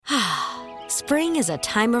Spring is a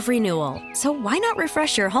time of renewal, so why not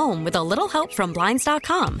refresh your home with a little help from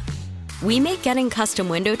Blinds.com? We make getting custom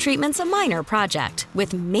window treatments a minor project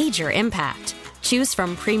with major impact. Choose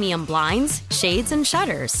from premium blinds, shades, and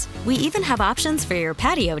shutters. We even have options for your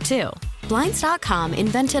patio, too. Blinds.com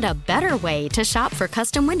invented a better way to shop for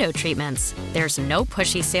custom window treatments. There's no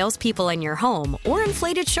pushy salespeople in your home or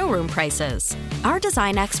inflated showroom prices. Our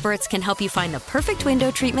design experts can help you find the perfect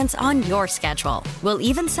window treatments on your schedule. We'll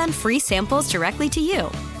even send free samples directly to you.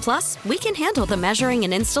 Plus, we can handle the measuring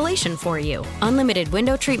and installation for you. Unlimited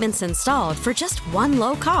window treatments installed for just one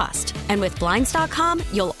low cost. And with Blinds.com,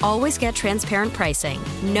 you'll always get transparent pricing.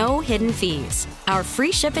 No hidden fees. Our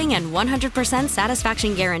free shipping and 100%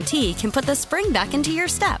 satisfaction guarantee can put the spring back into your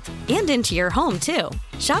step and into your home, too.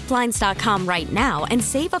 Shop Blinds.com right now and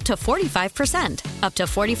save up to 45%. Up to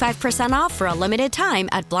 45% off for a limited time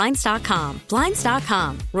at Blinds.com.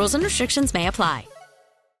 Blinds.com. Rules and restrictions may apply.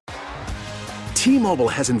 T-Mobile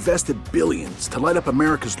has invested billions to light up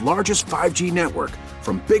America's largest 5G network,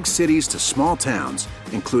 from big cities to small towns,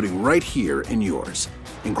 including right here in yours.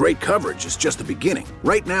 And great coverage is just the beginning.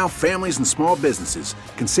 Right now, families and small businesses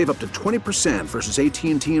can save up to 20% versus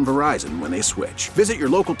AT&T and Verizon when they switch. Visit your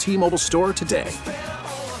local T-Mobile store today.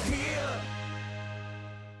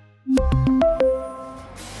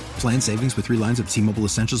 Plan savings with 3 lines of T-Mobile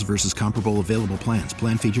Essentials versus comparable available plans.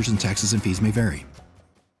 Plan features and taxes and fees may vary.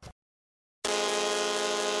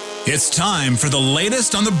 It's time for the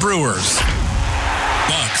latest on the Brewers,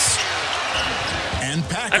 Bucks, and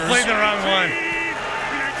Packers. I played the wrong one.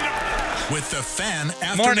 With the Fan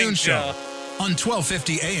Afternoon Morning Show on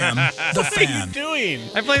 1250 AM. The Fan. What are you doing?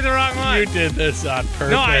 I played the wrong one. You did this on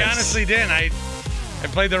purpose. No, I honestly didn't. I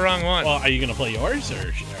played the wrong one. Well, are you going to play yours,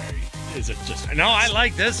 or is it just... No, I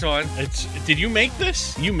like this one. Did you make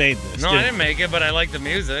this? You made this. No, I didn't make it, but I like the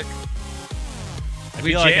music. I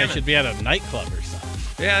feel like I should be at a nightclub or something.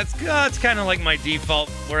 Yeah, it's kind of like my default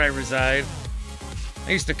where I reside.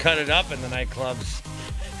 I used to cut it up in the nightclubs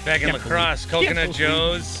back in La Crosse. Coconut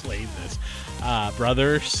Joe's. Played this.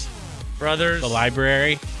 Brothers. The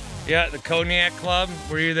library. Yeah, the Cognac Club.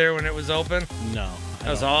 Were you there when it was open? No.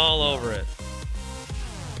 I was all over it.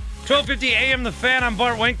 12:50 a.m. The Fan. I'm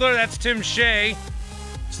Bart Winkler. That's Tim Shea.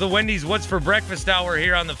 It's the Wendy's What's for Breakfast hour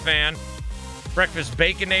here on The Fan. Breakfast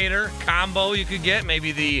Baconator combo you could get.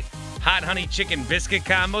 Maybe the hot honey chicken biscuit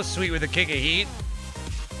combo, sweet with a kick of heat.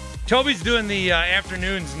 Toby's doing the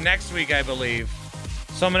afternoons next week, I believe.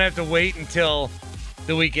 So I'm going to have to wait until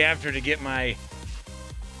the week after to get my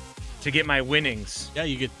winnings. Yeah,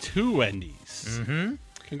 you get 2 Wendy's. Mm-hmm.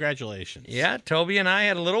 Congratulations. Yeah, Toby and I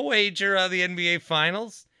had a little wager on the NBA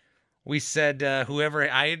Finals. We said whoever...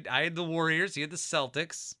 I had the Warriors. He had the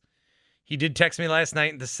Celtics. He did text me last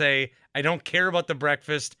night to say, I don't care about the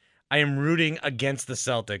breakfast. I am rooting against the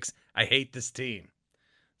Celtics. I hate this team.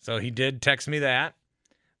 So he did text me that.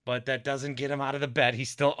 But that doesn't get him out of the bet. He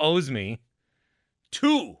still owes me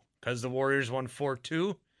 2. Because the Warriors won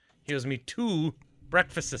 4-2. He owes me 2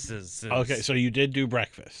 breakfasts. Okay, so you did do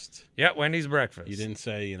breakfast. Yeah, Wendy's breakfast. You didn't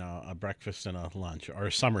say, a breakfast and a lunch or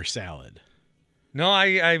a summer salad. No,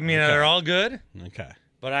 I mean, Okay. they're all good. Okay.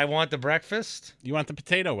 But I want the breakfast. You want the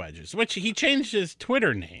potato wedges, which he changed his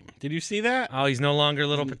Twitter name. Did you see that? Oh, he's no longer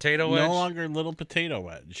Little Potato Wedge? No longer Little Potato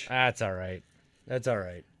Wedge. That's all right. That's all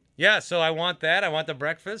right. Yeah, so I want that. I want the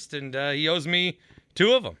breakfast, and he owes me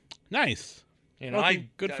 2 of them. Nice. Okay,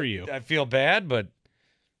 good for you. I feel bad, but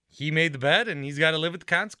he made the bet, and he's got to live with the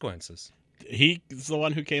consequences. He's the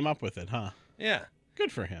one who came up with it, huh? Yeah.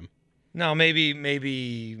 Good for him. No, maybe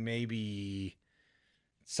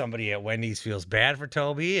somebody at Wendy's feels bad for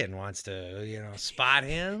Toby and wants to, spot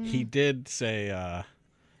him. He did say,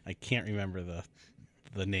 I can't remember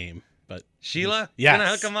the name, but Sheila? Yes. Gonna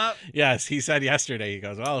hook him up? Yes, he said yesterday, he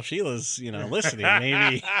goes, well, if Sheila's, listening,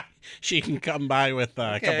 maybe she can come by with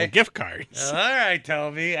a couple gift cards. All right,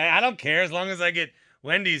 Toby. I don't care as long as I get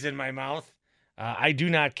Wendy's in my mouth. I do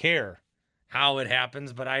not care how it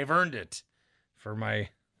happens, but I've earned it for my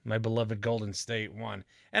beloved Golden State won.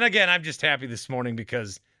 And again, I'm just happy this morning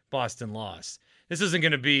because Boston lost. This isn't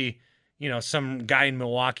going to be, some guy in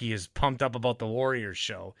Milwaukee is pumped up about the Warriors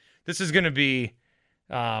show. This is going to be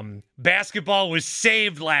basketball was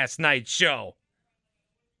saved last night show.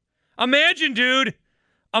 Imagine, dude.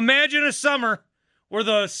 Imagine a summer where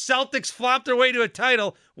the Celtics flop their way to a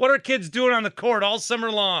title. What are kids doing on the court all summer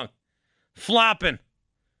long? Flopping.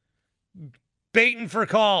 Baiting for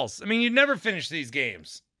calls. I mean, you'd never finish these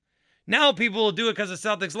games. Now people will do it because the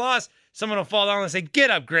Celtics lost. Someone will fall down and say, get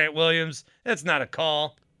up, Grant Williams. That's not a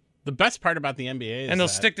call. The best part about the NBA is and they'll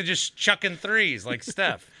stick to just chucking threes like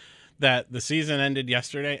Steph. That the season ended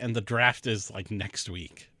yesterday and the draft is like next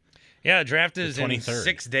week. Yeah, draft is The in 23rd.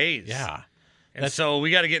 6 days. Yeah. And so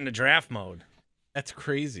we got to get into draft mode. That's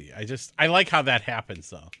crazy. I like how that happens,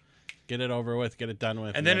 though. Get it over with, get it done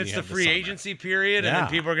with. And then you it's the have free summer. agency period, and Yeah. then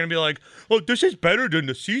people are going to be like, oh, this is better than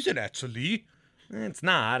the season, actually. It's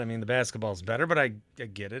not. I mean, the basketball's better, but I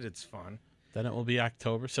get it. It's fun. Then it will be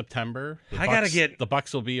October, September. The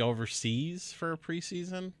Bucks will be overseas for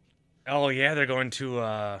preseason. Oh, yeah, they're going to,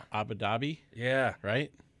 Abu Dhabi, yeah,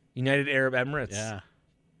 right? United Arab Emirates. Yeah.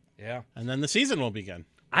 Yeah. And then the season will begin.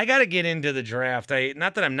 I got to get into the draft.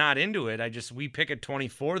 Not that I'm not into it. We pick at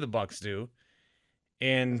 24, the Bucks do.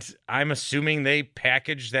 And I'm assuming they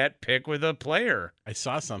package that pick with a player. I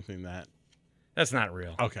saw something that. That's not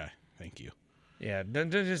real. Okay, thank you. Yeah,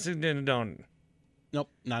 don't Nope,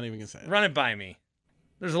 not even gonna say it. run it by me.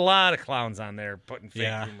 There's a lot of clowns on there putting fake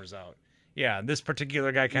Yeah. rumors out. Yeah, this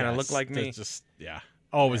particular guy kind of looked like me. Just yeah.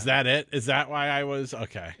 Oh, is that it? Is that why I was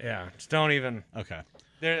okay? Yeah, just don't even. Okay.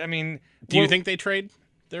 I mean, Do you think they trade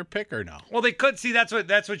their pick or no? Well, they could see. That's what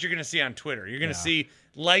you're going to see on Twitter. You're going to see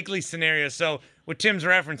likely scenarios. So what Tim's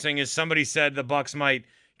referencing is somebody said the Bucks might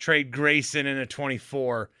trade Grayson in a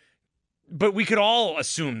 24, but we could all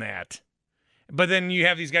assume that. But then you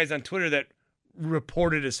have these guys on Twitter that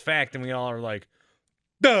report it as fact, and we all are like,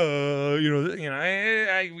 duh,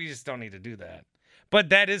 we just don't need to do that. But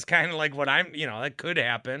that is kind of like what that could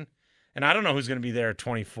happen. And I don't know who's going to be there at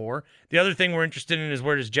 24. The other thing we're interested in is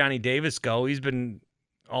where does Johnny Davis go? He's been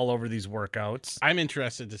all over these workouts. I'm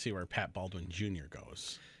interested to see where Pat Baldwin Jr.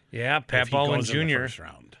 goes. Yeah, If Pat he Baldwin goes in the Jr. first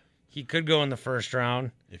round. He could go in the first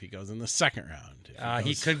round. If he goes in the second round.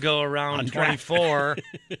 He could go around undrafted. 24.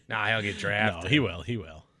 Nah, he'll get drafted. No, he will. He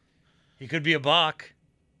will. He could be a Buck.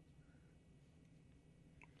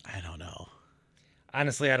 I don't know.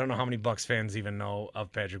 Honestly, I don't know how many Bucks fans even know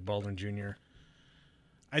of Patrick Baldwin Jr.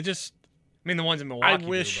 I mean, the ones in Milwaukee. I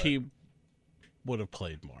wish do, he would have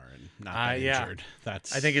played more and not been yeah. injured.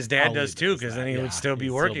 That's. I think his dad I'll does leave it too, as because that. then he would still be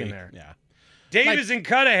he'd working there. Yeah. Dave is in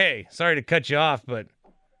Cudahy. Sorry to cut you off, but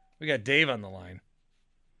we got Dave on the line.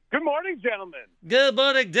 Good morning, gentlemen. Good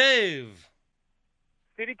morning, Dave.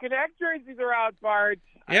 City Connect jerseys are out, Bart.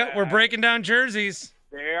 Yeah, we're breaking down jerseys.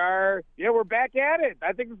 They are. Yeah, we're back at it.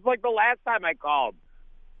 I think this is like the last time I called.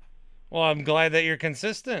 Well, I'm glad that you're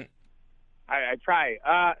consistent. I try.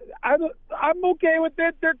 I'm okay with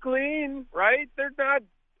it. They're clean, right? They're not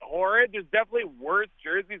horrid. There's definitely worse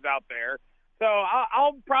jerseys out there. So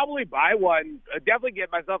I'll probably buy one. Definitely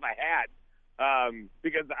get myself a hat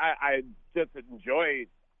because I just enjoy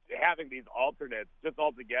having these alternates just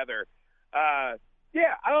all together.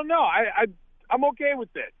 Yeah, I don't know. I'm okay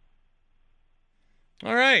with it.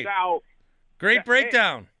 All right. Now, Great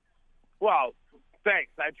breakdown. Well,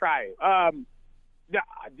 thanks. I try.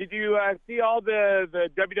 Did you see all the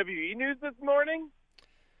WWE news this morning?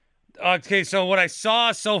 Okay, so what I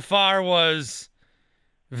saw so far was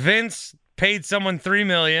Vince paid someone $3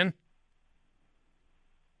 million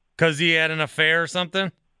because he had an affair or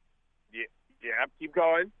something. Yeah, keep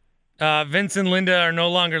going. Vince and Linda are no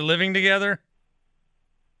longer living together.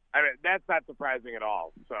 I mean, that's not surprising at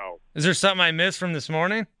all. So, is there something I missed from this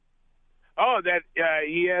morning? Oh, that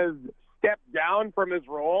he has stepped down from his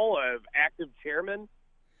role of active chairman.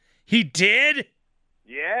 He did?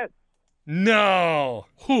 Yes. No.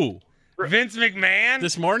 Who? Vince McMahon?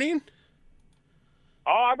 This morning?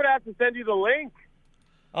 Oh, I'm going to have to send you the link.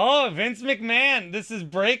 Oh, Vince McMahon. This is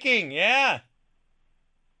breaking. Yeah.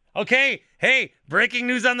 Okay. Hey, breaking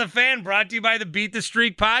news on the Fan brought to you by the Beat the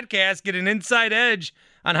Streak podcast. Get an inside edge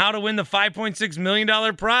on how to win the $5.6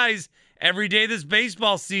 million prize every day this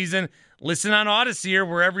baseball season. Listen on Odyssey or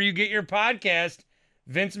wherever you get your podcast.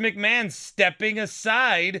 Vince McMahon stepping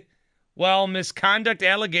aside while misconduct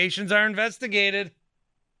allegations are investigated.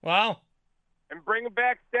 Wow. And bringing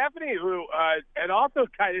back Stephanie, who had also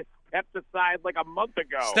kind of stepped aside like a month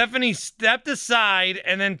ago. Stephanie stepped aside,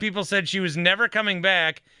 and then people said she was never coming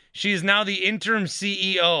back. She is now the interim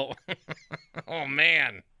CEO. Oh,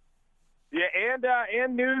 man. Yeah,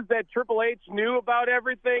 and news that Triple H knew about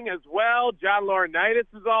everything as well. John Laurinaitis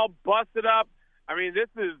is all busted up. I mean, this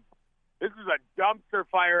is a dumpster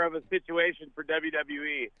fire of a situation for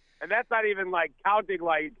WWE, and that's not even like counting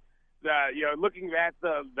like looking at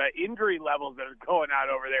the injury levels that are going on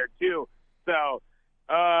over there too. So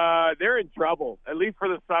they're in trouble, at least for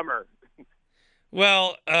the summer.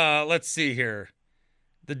 Well, let's see here.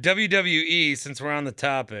 The WWE, since we're on the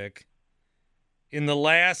topic, in the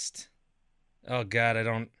last. Oh God, I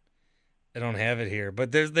don't have it here.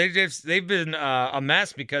 But they've been a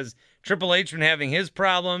mess because Triple H been having his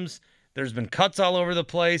problems. There's been cuts all over the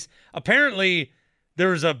place. Apparently, there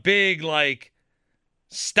was a big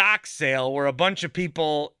stock sale where a bunch of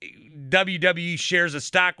people, WWE shares of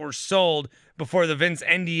stock were sold before the Vince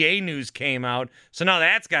NDA news came out. So now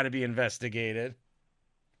that's got to be investigated.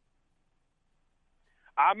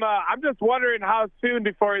 I'm just wondering how soon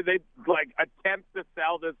before they attempt to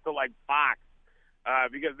sell this to Fox,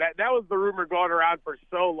 because that was the rumor going around for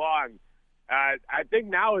so long. I think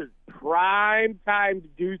now is prime time to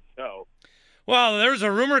do so. Well, there was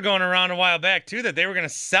a rumor going around a while back too that they were going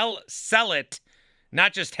to sell it,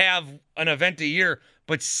 not just have an event a year,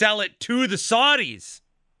 but sell it to the Saudis.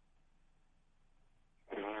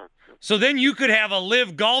 So then you could have a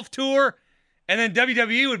live golf tour. And then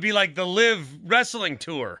WWE would be like the Live Wrestling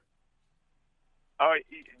Tour. Oh,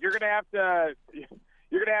 you're gonna have to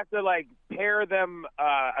pair them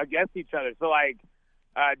against each other. So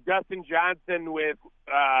Dustin Johnson with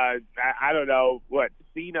I don't know what,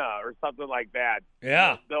 Cena or something like that.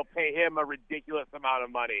 Yeah, they'll pay him a ridiculous amount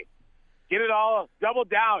of money. Get it all, double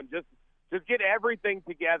down. Just get everything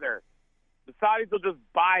together. The Saudis will just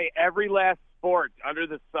buy every last sport under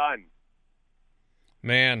the sun.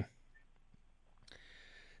 Man.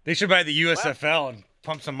 They should buy the USFL and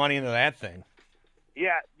pump some money into that thing.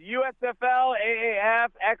 Yeah, USFL, AAF,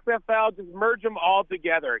 XFL, just merge them all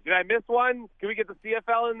together. Did I miss one? Can we get the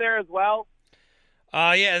CFL in there as well?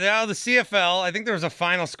 Yeah, the CFL, I think there was a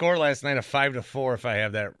final score last night of 5-4, if I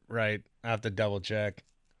have that right. I'll have to double check.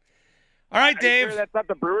 All right, Dave. Sure that's not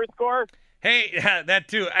the Brewers score? Hey, that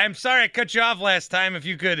too. I'm sorry I cut you off last time. If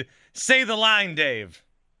you could say the line, Dave.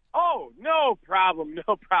 Oh, no problem,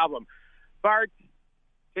 no problem. Bart,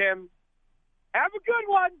 Tim, have a good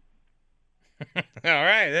one. All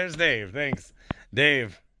right, there's Dave. Thanks,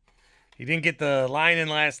 Dave. He didn't get the line in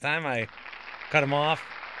last time. I cut him off.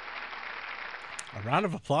 A round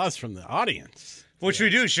of applause from the audience. What should we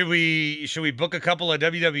do? Should we book a couple of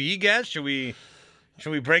WWE guests? Should we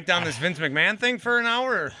break down this Vince McMahon thing for an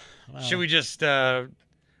hour? Or should we just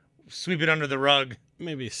sweep it under the rug?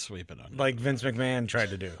 Maybe sweep it under. Like Vince McMahon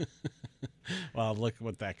tried to do. Well, look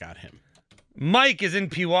what that got him. Mike is in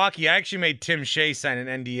Pewaukee. I actually made Tim Shea sign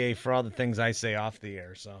an NDA for all the things I say off the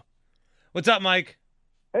air. So, what's up, Mike?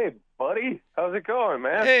 Hey, buddy. How's it going,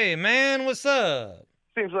 man? Hey, man. What's up?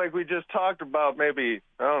 Seems like we just talked about maybe,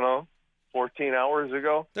 I don't know, 14 hours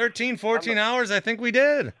ago. 13, 14 hours. I think we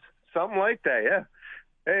did. Something like that, yeah.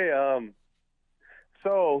 Hey,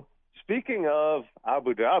 so speaking of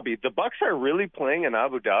Abu Dhabi, the Bucks are really playing in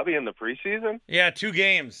Abu Dhabi in the preseason? Yeah, 2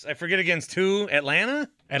 games. I forget against who? Atlanta?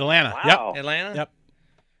 Atlanta. Wow. Yep. Atlanta? Yep.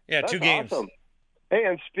 Yeah, That's 2 games. Awesome. Hey,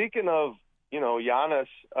 and speaking of, Giannis,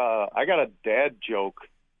 I got a dad joke.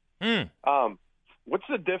 What's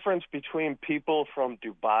the difference between people from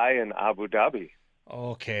Dubai and Abu Dhabi?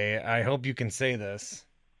 Okay, I hope you can say this.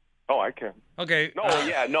 Oh, I can. Okay. No,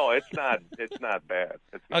 it's not. It's not bad.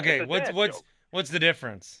 It's not, okay, it's a dad joke. what's the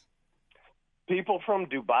difference? People from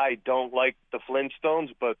Dubai don't like the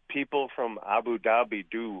Flintstones, but people from Abu Dhabi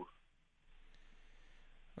do.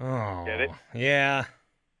 Oh, Get it? Yeah.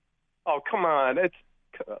 Oh, come on. It's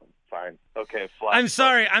fine. Okay, fly. I'm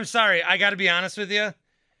sorry. I got to be honest with you.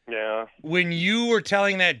 Yeah. When you were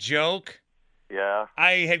telling that joke, Yeah.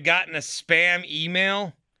 I had gotten a spam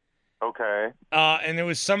email, Okay. and there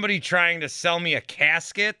was somebody trying to sell me a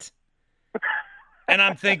casket. And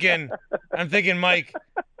I'm thinking, Mike,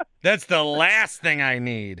 that's the last thing I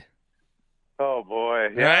need. Oh, boy.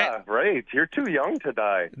 Yeah, right. You're too young to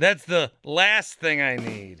die. That's the last thing I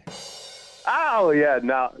need. Oh, yeah.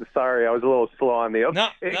 No, sorry. I was a little slow on the No,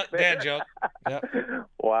 uptake dad there. joke. Yep.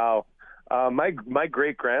 Wow. My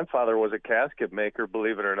great-grandfather was a casket maker,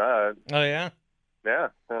 believe it or not. Oh, yeah? Yeah.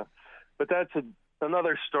 But that's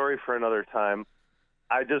another story for another time.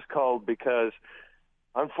 I just called because,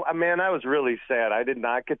 man, I was really sad.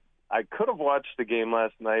 I could have watched the game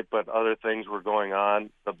last night, but other things were going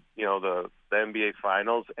on, the NBA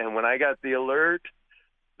Finals. And when I got the alert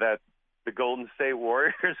that the Golden State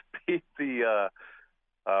Warriors beat the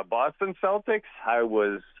Boston Celtics, it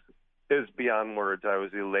was beyond words. I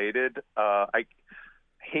was elated.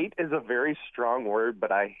 Hate is a very strong word,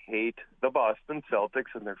 but I hate the Boston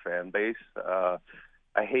Celtics and their fan base.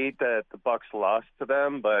 I hate that the Bucks lost to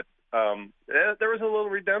them, but there was a little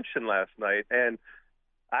redemption last night, and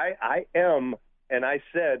I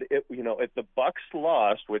said, if the Bucks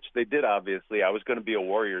lost, which they did, obviously, I was going to be a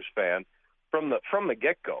Warriors fan from the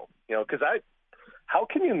get-go, because how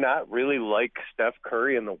can you not really like Steph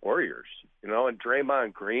Curry and the Warriors, and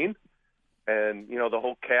Draymond Green and, the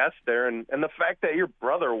whole cast there, and the fact that your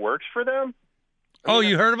brother works for them?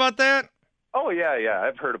 You heard about that? Oh, yeah,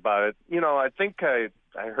 I've heard about it. I think I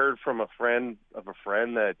heard from a friend of a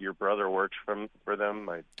friend that your brother works for them.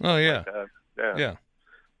 Oh, yeah. Yeah.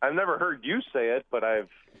 I've never heard you say it, but I've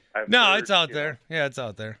No, heard, it's out there. Yeah, it's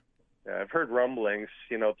out there. Yeah, I've heard rumblings,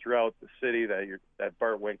 throughout the city that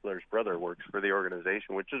Bart Winkler's brother works for the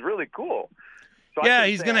organization, which is really cool. So Yeah,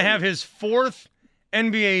 he's going to have his 4th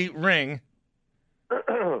NBA ring,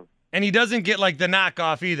 and he doesn't get like the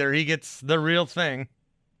knockoff either. He gets the real thing.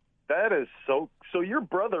 That is so your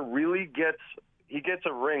brother really gets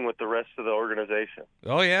a ring with the rest of the organization.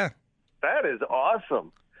 Oh, yeah. That is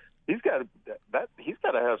awesome. He's got to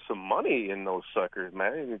have some money in those suckers,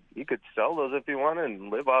 man. He could sell those if he wanted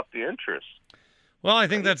and live off the interest. Well, I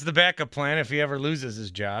think that's the backup plan if he ever loses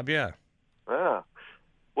his job, yeah. Yeah.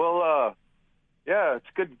 Well, yeah, it's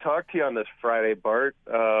good to talk to you on this Friday, Bart.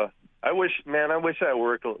 I wish I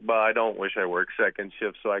worked. Well, I don't wish I worked second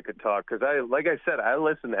shift so I could talk because like I said, I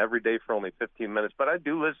listen every day for only 15 minutes, but I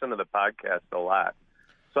do listen to the podcast a lot,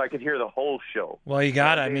 so I could hear the whole show. Well, you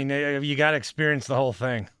got to. I mean, you got to experience the whole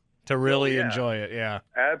thing to really enjoy it. Yeah,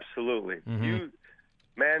 absolutely. Mm-hmm.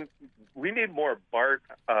 We need more Bart.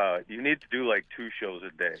 You need to do like 2 shows a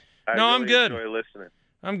day. I'm good. Enjoy listening.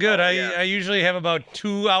 I'm good. I usually have about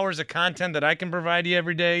 2 hours of content that I can provide you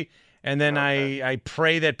every day. And then I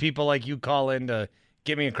pray that people like you call in to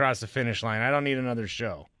get me across the finish line. I don't need another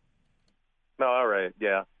show. No, all right.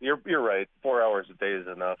 Yeah, you're right. 4 hours a day is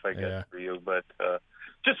enough, I guess, for you. But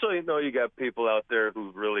just so you know, you got people out there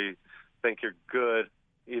who really think you're good,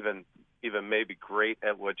 even maybe great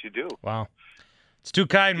at what you do. Wow. It's too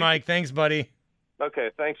kind, Mike. Thanks, buddy.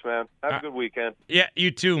 Okay, thanks, man. Have a good weekend. Yeah,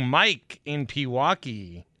 you too. Mike in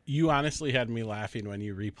Pewaukee. You honestly had me laughing when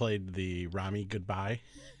you replayed the Rami goodbye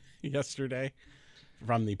yesterday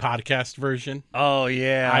from the podcast version. Oh,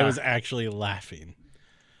 yeah. I was actually laughing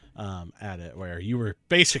at it where you were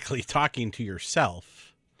basically talking to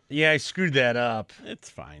yourself. Yeah, I screwed that up.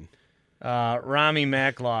 It's fine. Rami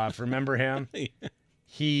Makloff, remember him?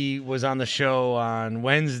 He was on the show on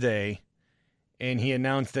Wednesday, and he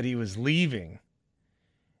announced that he was leaving.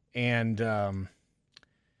 And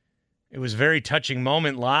it was a very touching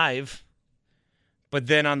moment live. But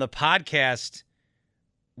then on the podcast,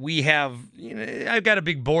 we have, I've got a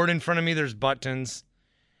big board in front of me. There's buttons.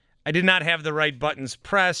 I did not have the right buttons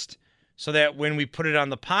pressed so that when we put it on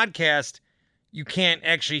the podcast, you can't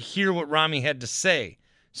actually hear what Rami had to say.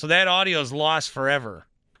 So that audio is lost forever.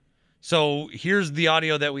 So here's the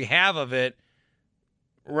audio that we have of it.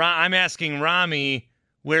 I'm asking Rami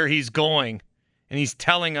where he's going, and he's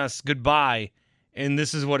telling us goodbye, and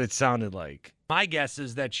this is what it sounded like. My guess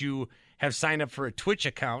is that you have signed up for a Twitch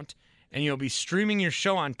account, and you'll be streaming your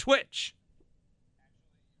show on Twitch.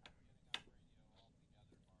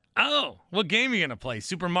 Oh, what game are you going to play?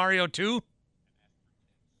 Super Mario 2?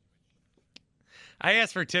 I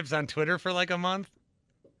asked for tips on Twitter for like a month.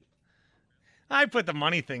 I put the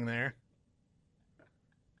money thing there.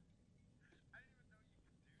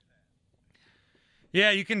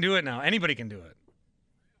 Yeah, you can do it now. Anybody can do it.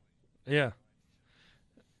 Yeah.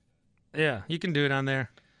 Yeah, you can do it on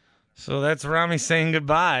there. So that's Rami saying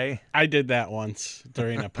goodbye. I did that once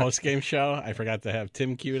during a post-game show. I forgot to have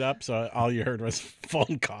Tim queued up, so all you heard was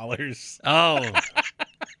phone callers. Oh.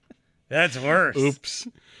 That's worse. Oops.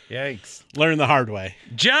 Yikes. Learn the hard way.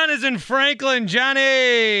 John is in Franklin.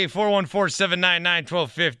 Johnny,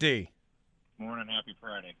 414-799-1250. Morning. Happy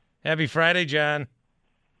Friday. Happy Friday, John.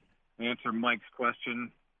 To answer Mike's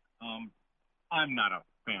question, I'm not a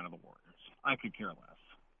fan of the Warriors. I could care less.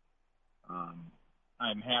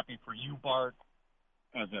 I'm happy for you, Bart,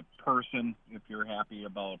 as a person, if you're happy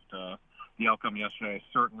about the outcome yesterday. I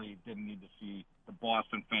certainly didn't need to see the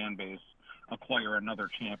Boston fan base acquire another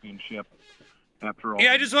championship after all.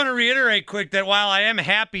 Yeah, I just want to reiterate quick that while I am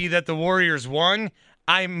happy that the Warriors won,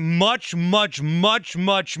 I'm much, much, much,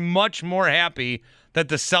 much, much more happy that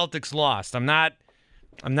the Celtics lost. I'm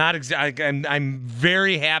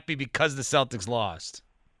very happy because the Celtics lost.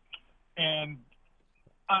 And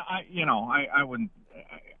I wouldn't.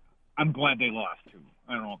 I'm glad they lost too.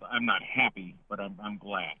 I don't know. I'm not happy, but I'm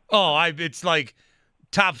glad. Oh, it's like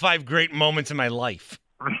top 5 great moments in my life.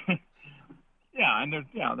 Yeah, and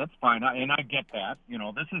that's fine. And I get that.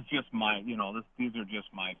 This is just my. These are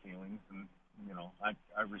just my feelings, and I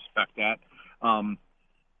respect that.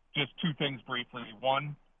 Just 2 things briefly.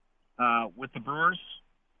 One, with the Brewers,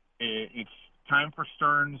 it's time for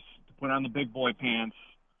Stearns to put on the big boy pants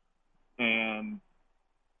and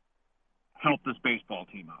help this baseball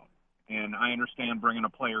team out. And I understand bringing a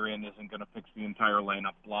player in isn't going to fix the entire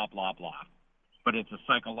lineup, blah, blah, blah. But it's a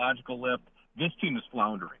psychological lift. This team is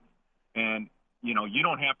floundering. And, you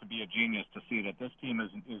don't have to be a genius to see that this team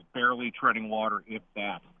is barely treading water, if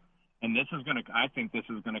that. And I think this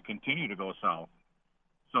is going to continue to go south.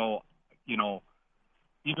 So,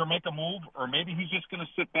 either make a move or maybe he's just going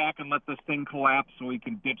to sit back and let this thing collapse so he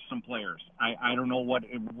can ditch some players. I don't know what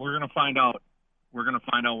we're going to find out. We're going to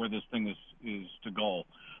find out where this thing is to go.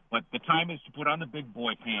 But the time is to put on the big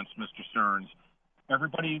boy pants, Mr. Stearns.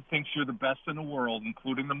 Everybody thinks you're the best in the world,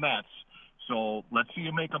 including the Mets. So let's see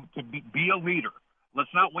you make them to be a leader.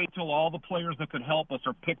 Let's not wait till all the players that could help us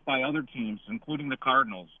are picked by other teams, including the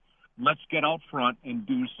Cardinals. Let's get out front and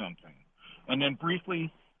do something. And then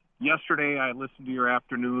briefly, yesterday I listened to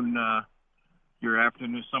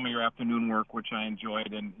some of your afternoon work, which I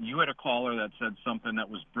enjoyed, and you had a caller that said something that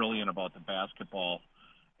was brilliant about the basketball.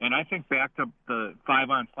 And I think back to the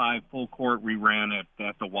 5-on-5 full court we ran at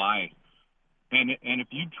the Y. And if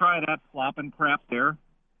you try that flopping crap there,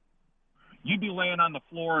 you'd be laying on the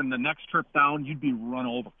floor, and the next trip down, you'd be run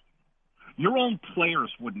over. Your own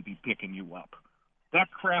players wouldn't be picking you up. That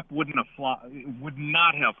crap would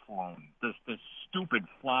not have flown. This stupid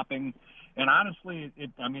flopping, and honestly,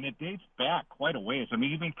 it dates back quite a ways. I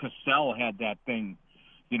mean, even Cassell had that thing,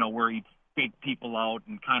 where he'd fake people out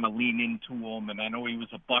and kind of lean into them. And I know he was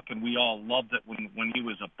a Buck, and we all loved it when he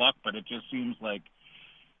was a Buck, but it just seems like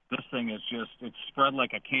this thing is it's spread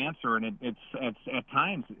like a cancer, and it's at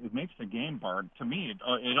times it makes the game, Bard. To me,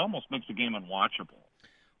 it almost makes the game unwatchable.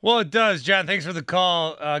 Well, it does, John. Thanks for the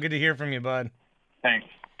call. Good to hear from you, bud. Thanks.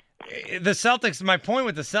 The Celtics, my point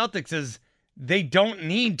with the Celtics is they don't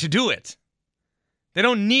need to do it. They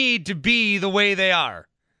don't need to be the way they are.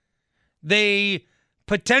 They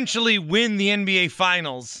potentially win the NBA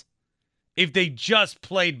Finals if they just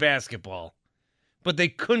played basketball, but they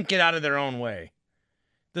couldn't get out of their own way.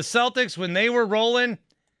 The Celtics, when they were rolling,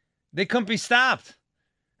 they couldn't be stopped.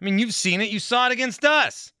 I mean, you've seen it. You saw it against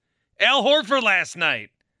us. Al Horford last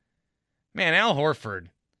night. Man, Al Horford.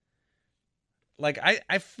 Like,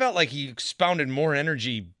 I felt like he expounded more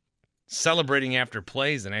energy celebrating after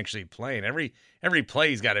plays than actually playing. Every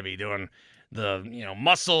play's got to be doing the,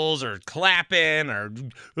 muscles or clapping or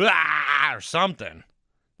something.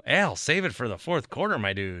 Al, save it for the fourth quarter,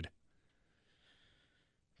 my dude.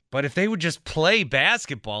 But if they would just play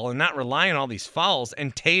basketball and not rely on all these fouls,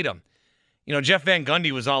 and Tatum, Jeff Van Gundy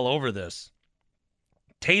was all over this.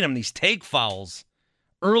 Tatum, these take fouls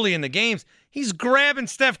early in the games, he's grabbing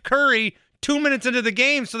Steph Curry 2 minutes into the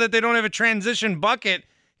game so that they don't have a transition bucket.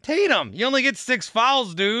 Tatum, you only get 6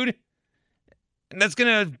 fouls, dude. And that's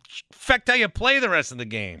going to affect how you play the rest of the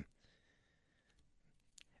game.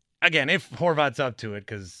 Again, if Horvat's up to it,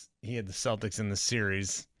 because he had the Celtics in the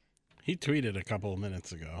series. He tweeted a couple of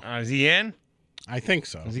minutes ago. Is he in? I think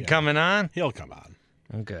so. Is he coming on? He'll come on.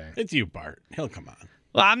 Okay. It's you, Bart. He'll come on.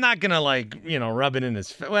 Well, I'm not going to, rub it in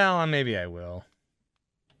his face. Well, maybe I will.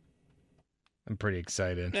 I'm pretty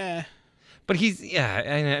excited. But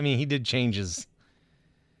he did change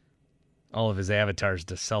all of his avatars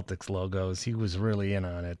to Celtics logos. He was really in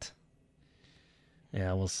on it.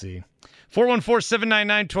 Yeah, we'll see.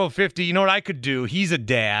 414-799-1250. You know what I could do? He's a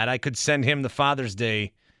dad. I could send him the Father's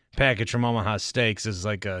Day package from Omaha Steaks as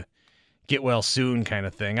like a get well soon kind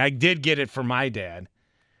of thing. I did get it for my dad.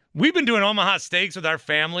 We've been doing Omaha Steaks with our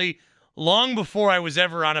family long before I was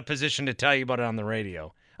ever on a position to tell you about it on the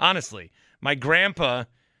radio. Honestly, my grandpa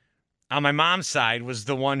on my mom's side was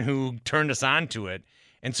the one who turned us on to it.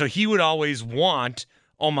 And so he would always want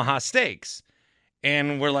Omaha Steaks.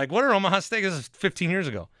 And we're like, what are Omaha Steaks? This is 15 years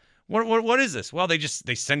ago. What is this? Well, they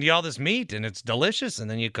send you all this meat, and it's delicious, and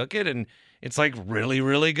then you cook it, and it's like really,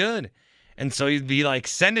 really good. And so he'd be like,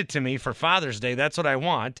 send it to me for Father's Day. That's what I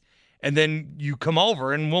want. And then you come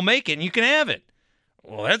over, and we'll make it, and you can have it.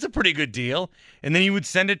 Well, that's a pretty good deal. And then he would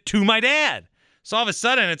send it to my dad. So all of a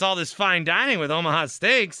sudden, it's all this fine dining with Omaha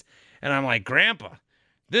Steaks. And I'm like, Grandpa,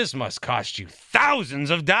 this must cost you thousands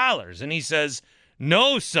of dollars. And he says,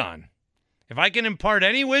 no, son. If I can impart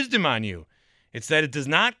any wisdom on you, it's that it does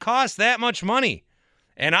not cost that much money.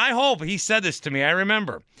 And I hope, he said this to me, I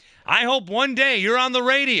remember, I hope one day you're on the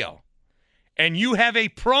radio and you have a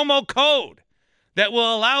promo code that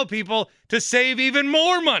will allow people to save even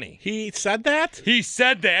more money. He said that? He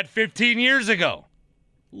said that 15 years ago.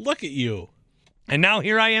 Look at you. And now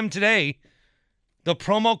here I am today. The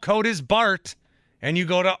promo code is BART, and you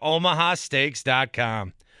go to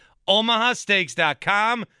omahasteaks.com.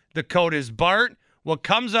 omahasteaks.com. The code is BART. What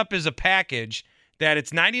comes up is a package that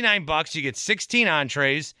it's $99. You get 16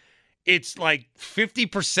 entrees. It's like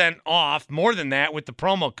 50% off, more than that with the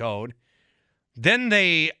promo code. Then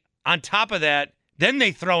on top of that, then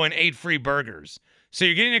they throw in 8 free burgers. So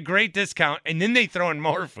you're getting a great discount, and then they throw in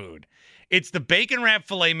more food. It's the bacon wrap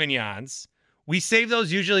filet mignons. We save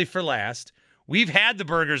those usually for last. We've had the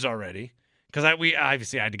burgers already because we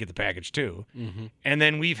obviously I had to get the package too. Mm-hmm. And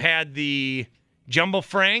then we've had the Jumbo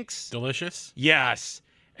Franks. Delicious. Yes.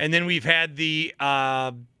 And then we've had the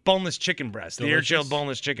boneless chicken breast, the air-chilled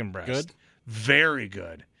boneless chicken breast. Good? Very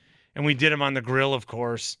good. And we did them on the grill, of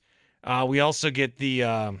course. We also get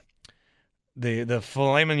the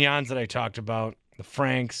filet mignons that I talked about, the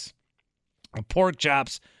Franks, the pork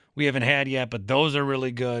chops we haven't had yet, but those are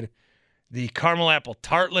really good. The caramel apple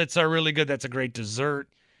tartlets are really good. That's a great dessert.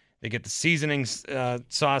 They get the seasoning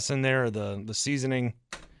sauce in there, or the seasoning.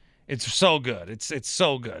 It's so good. It's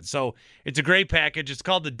so good. So it's a great package. It's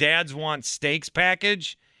called the Dads Want Steaks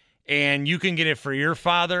package, and you can get it for your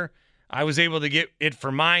father. I was able to get it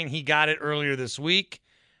for mine. He got it earlier this week,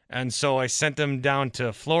 and so I sent them down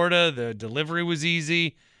to Florida. The delivery was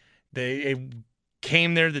easy. It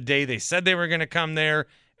came there the day they said they were going to come there.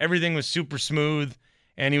 Everything was super smooth,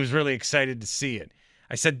 and he was really excited to see it.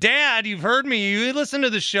 I said, Dad, you've heard me. You listen to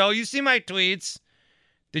the show. You see my tweets.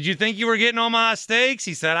 Did you think you were getting Omaha Steaks?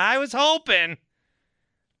 He said, I was hoping,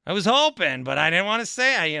 but I didn't want to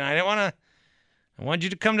say, I wanted you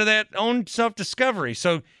to come to that own self-discovery.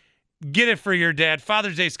 So get it for your dad.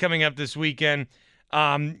 Father's Day's coming up this weekend.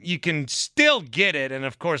 You can still get it, and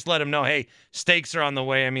of course, let him know, hey, steaks are on the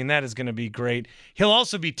way. I mean, that is going to be great. He'll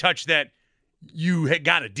also be touched that you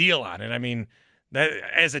got a deal on it. I mean, that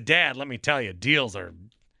as a dad, let me tell you,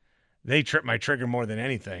 they trip my trigger more than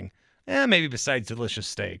anything. Maybe besides delicious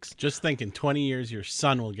steaks. Just think, in 20 years, your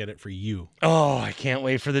son will get it for you. Oh, I can't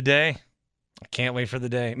wait for the day.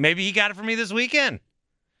 Maybe he got it for me this weekend.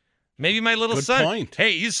 Maybe my little Good son. point.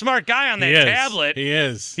 Hey, he's a smart guy on that tablet. He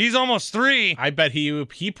is. He's almost 3. I bet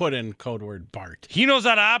he put in code word Bart. He knows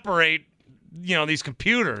how to operate, these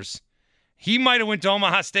computers. He might have went to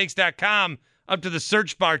omahasteaks.com, up to the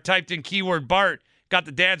search bar, typed in keyword Bart, got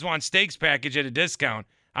the Dads Want Steaks package at a discount.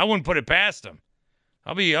 I wouldn't put it past him.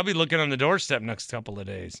 I'll be looking on the doorstep next couple of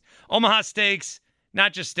days. Omaha Steaks,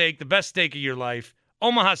 not just steak, the best steak of your life.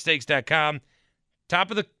 omahasteaks.com. Top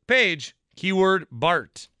of the page, keyword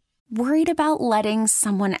Bart. Worried about letting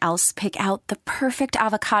someone else pick out the perfect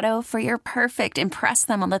avocado for your perfect impress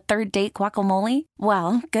them on the third date guacamole?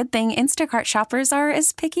 Well, good thing Instacart shoppers are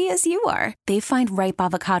as picky as you are. They find ripe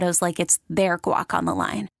avocados like it's their guac on the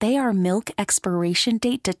line. They are milk expiration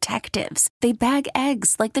date detectives. They bag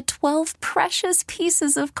eggs like the 12 precious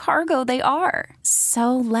pieces of cargo they are.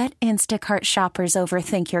 So let Instacart shoppers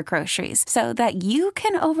overthink your groceries so that you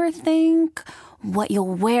can overthink what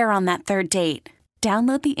you'll wear on that third date.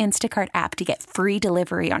 Download the Instacart app to get free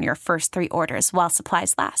delivery on your first 3 orders while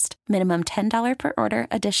supplies last. Minimum $10 per order.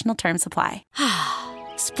 Additional terms apply.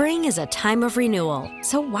 Spring is a time of renewal,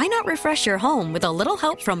 so why not refresh your home with a little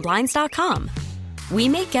help from Blinds.com? We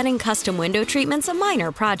make getting custom window treatments a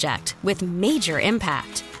minor project with major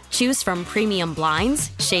impact. Choose from premium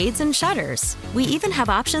blinds, shades, and shutters. We even have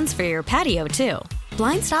options for your patio, too.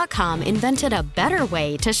 Blinds.com invented a better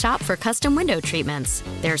way to shop for custom window treatments.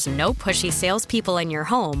 There's no pushy salespeople in your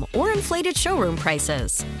home or inflated showroom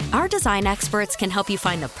prices. Our design experts can help you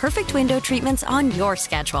find the perfect window treatments on your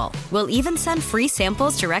schedule. We'll even send free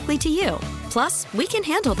samples directly to you. Plus, we can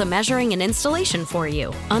handle the measuring and installation for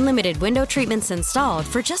you. Unlimited window treatments installed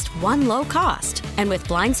for just one low cost. And with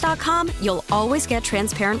Blinds.com, you'll always get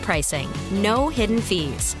transparent pricing. No hidden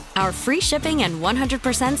fees. Our free shipping and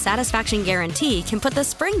 100% satisfaction guarantee can put the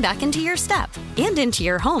spring back into your step and into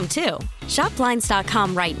your home, too. Shop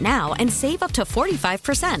Blinds.com right now and save up to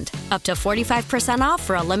 45%. Up to 45% off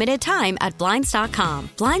for a limited time at Blinds.com.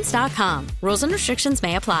 Blinds.com. Rules and restrictions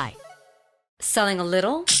may apply. Selling a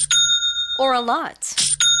little or a lot?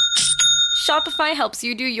 Shopify helps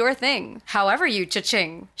you do your thing, however you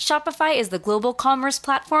cha-ching. Shopify is the global commerce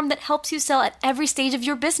platform that helps you sell at every stage of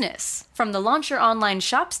your business. From the launch your online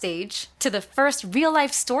shop stage, to the first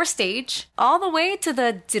real-life store stage, all the way to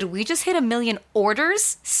the did we just hit 1 million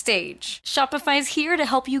orders stage. Shopify's here to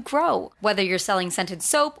help you grow. Whether you're selling scented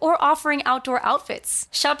soap or offering outdoor outfits,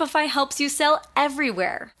 Shopify helps you sell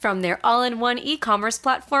everywhere. From their all-in-one e-commerce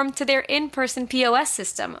platform to their in-person POS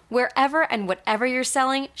system, wherever and whatever you're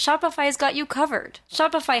selling, Shopify's got you covered.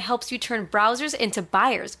 Shopify helps you turn browsers into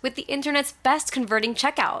buyers with the internet's best converting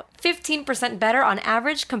checkout. 15% better on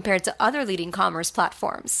average compared to other leading commerce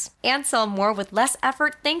platforms. And sell more with less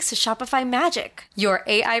effort thanks to Shopify Magic, your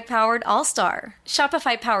AI-powered all-star.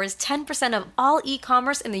 Shopify powers 10% of all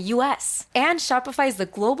e-commerce in the U.S. And Shopify is the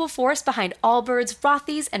global force behind Allbirds,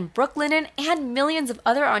 Rothy's, and Brooklinen, and millions of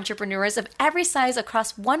other entrepreneurs of every size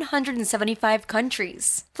across 175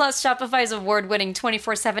 countries. Plus, Shopify's award-winning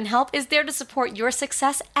 24/7 help is there to support your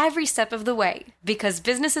success every step of the way. Because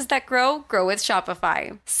businesses that grow, grow with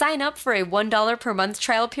Shopify. Sign Sign up for a $1 per month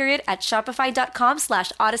trial period at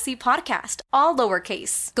shopify.com/Odyssey Podcast, all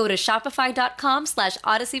lowercase. Go to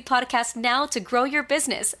shopify.com/Odyssey Podcast now to grow your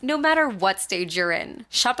business, no matter what stage you're in.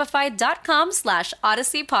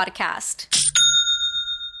 Shopify.com/Odyssey Podcast.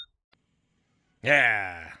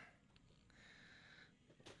 Yeah.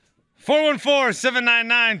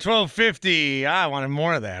 414-799-1250. I wanted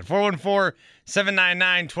more of that.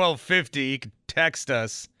 414-799-1250. You can text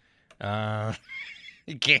us.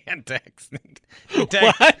 You can't text.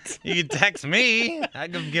 What? You can text me.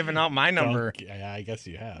 I've given out my number. Yeah, I guess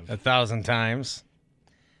you have. 1,000 times.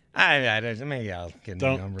 Maybe I'll get a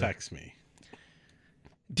number. Don't text me.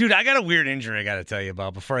 Dude, I got a weird injury I got to tell you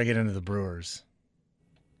about before I get into the Brewers.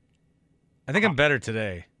 I think I'm better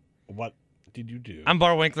today. What did you do? I'm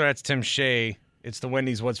Bar Winkler. That's Tim Shea. It's the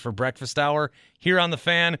Wendy's What's for Breakfast Hour here on The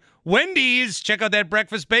Fan. Wendy's, check out that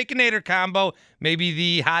breakfast Baconator combo. Maybe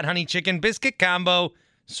the hot honey chicken biscuit combo.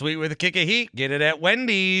 Sweet with a kick of heat. Get it at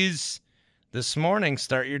Wendy's. This morning,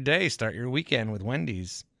 start your day, start your weekend with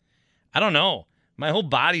Wendy's. I don't know. My whole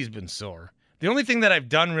body's been sore. The only thing that I've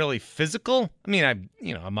done really physical,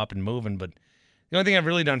 I'm up and moving, but the only thing I've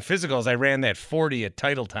really done physical is I ran that 40 at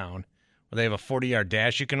Titletown, where they have a 40-yard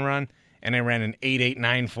dash you can run, and I ran an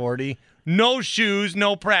 8.8940. No shoes,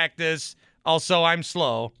 no practice. Also, I'm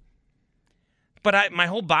slow. But my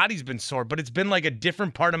whole body's been sore, but it's been like a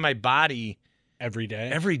different part of my body. Every day?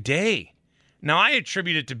 Every day. Now, I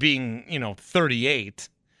attribute it to being, 38,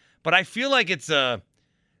 but I feel like it's a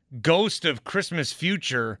ghost of Christmas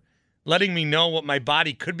future letting me know what my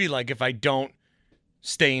body could be like if I don't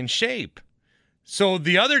stay in shape. So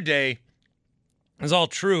the other day, it was all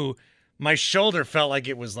true, my shoulder felt like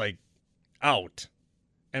it was like out,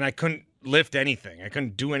 and I couldn't lift anything. I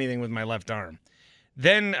couldn't do anything with my left arm.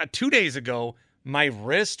 Then 2 days ago, my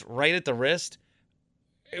wrist, right at the wrist,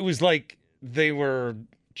 it was like they were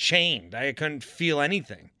chained. I couldn't feel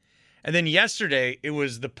anything. And then yesterday, it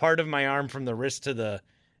was the part of my arm from the wrist to the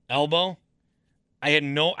elbow. I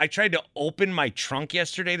tried to open my trunk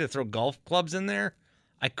yesterday to throw golf clubs in there.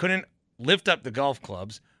 I couldn't lift up the golf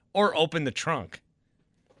clubs or open the trunk.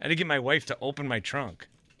 I had to get my wife to open my trunk.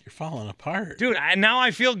 You're falling apart. Dude, now I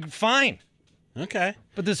feel fine. Okay.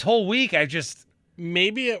 But this whole week,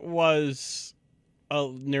 Maybe it was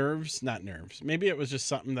nerves, not nerves. Maybe it was just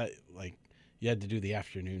something that, like, you had to do the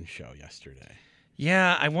afternoon show yesterday.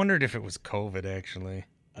 Yeah, I wondered if it was COVID, actually.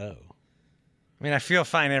 Oh. I mean, I feel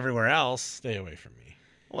fine everywhere else. Stay away from me.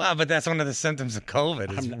 Well, but that's one of the symptoms of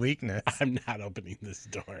COVID is weakness. I'm not opening this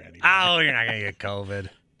door anymore. Oh, you're not going to get COVID.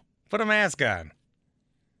 Put a mask on.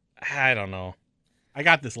 I don't know. I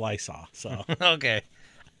got this Lysol, so. Okay.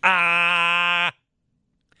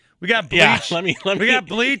 We got bleach. Yeah, let me. We got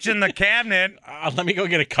bleach in the cabinet. Let me go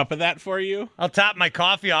get a cup of that for you. I'll top my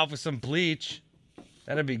coffee off with some bleach.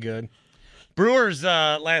 That'd be good. Brewers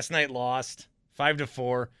last night lost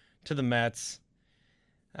 5-4 to the Mets.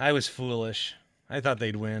 I was foolish. I thought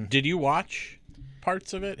they'd win. Did you watch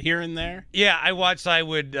parts of it here and there? Yeah, I watched.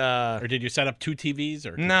 Or did you set up two TVs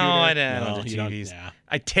or? No, I didn't have two TVs. Yeah.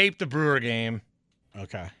 I taped the Brewer game.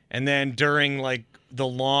 Okay. And then during like the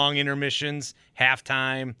long intermissions,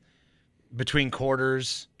 halftime, between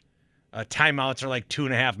quarters, timeouts are like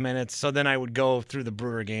 2.5 minutes. So then I would go through the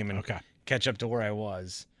Brewer game and catch up to where I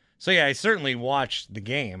was. So yeah, I certainly watched the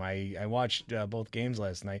game. I watched both games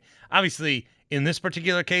last night. Obviously, in this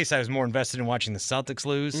particular case, I was more invested in watching the Celtics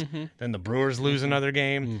lose than the Brewers lose another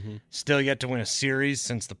game. Still yet to win a series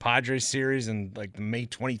since the Padres series in like May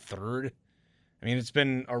 23rd. I mean, it's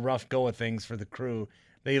been a rough go of things for the Crew.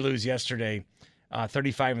 They lose yesterday,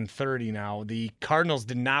 35-30 now. The Cardinals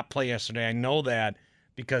did not play yesterday. I know that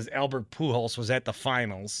because Albert Pujols was at the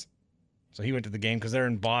finals. So he went to the game because they're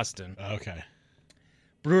in Boston. Okay.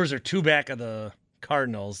 Brewers are 2 back of the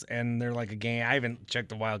Cardinals, and they're like a game. I haven't checked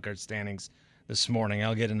the wild card standings this morning.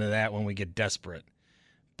 I'll get into that when we get desperate.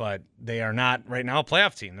 But they are not right now a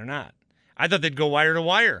playoff team. They're not. I thought they'd go wire to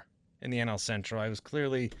wire in the NL Central. I was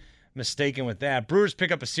clearly mistaken with that. Brewers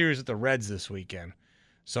pick up a series with the Reds this weekend.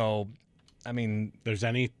 So, I mean, there's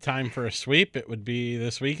any time for a sweep, it would be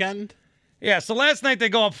this weekend. Yeah, so last night they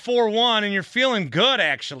go up 4-1, and you're feeling good,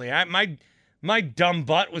 actually. My dumb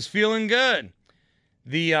butt was feeling good.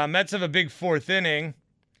 The Mets have a big 4th inning.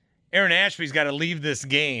 Aaron Ashby's got to leave this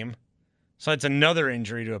game, so it's another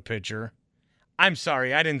injury to a pitcher. I'm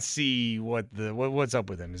sorry, I didn't see what's up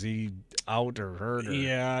with him. Is he out or hurt? Or?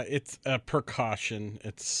 Yeah, it's a precaution.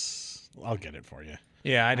 I'll get it for you.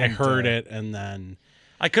 Yeah, I heard it, and then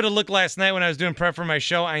I could have looked last night when I was doing prep for my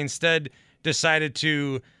show. I instead decided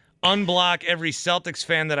to unblock every Celtics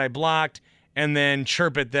fan that I blocked and then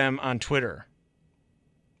chirp at them on Twitter.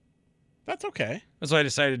 That's okay. That's what I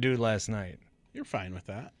decided to do last night. You're fine with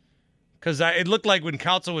that. Because it looked like when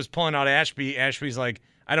Council was pulling out Ashby, Ashby's like,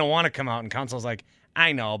 I don't want to come out. And Council's like,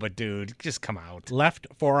 I know, but dude, just come out. Left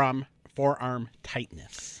forearm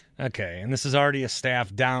tightness. Okay, and this is already a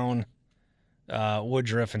staff down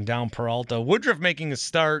Woodruff and down Peralta. Woodruff making a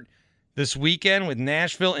start this weekend with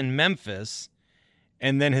Nashville and Memphis.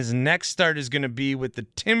 And then his next start is going to be with the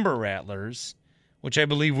Timber Rattlers, which I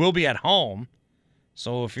believe will be at home.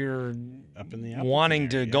 So if you're up in the wanting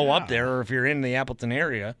to area, go up there, or if you're in the Appleton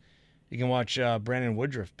area, you can watch Brandon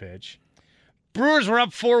Woodruff pitch. Brewers were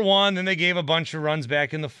up 4-1, then they gave a bunch of runs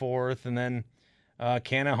back in the fourth, and then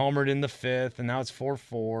Canna homered in the fifth, and now it's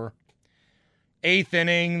 4-4. Eighth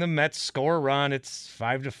inning, the Mets score a run. It's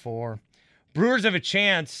 5-4. Brewers have a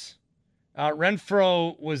chance.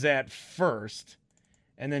 Renfroe was at first,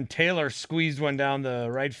 and then Taylor squeezed one down the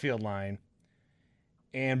right field line.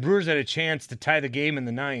 And Brewers had a chance to tie the game in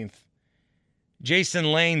the ninth.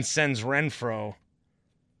 Jason Lane sends Renfroe.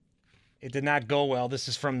 It did not go well. This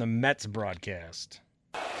is from the Mets broadcast.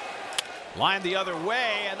 Line the other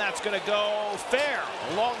way, and that's going to go fair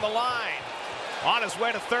along the line. On his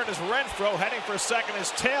way to third is Renfroe. Heading for second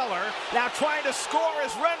is Taylor. Now trying to score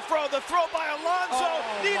is Renfroe. The throw by Alonso.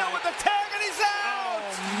 Nino with the tag, and he's out!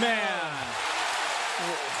 Oh, man.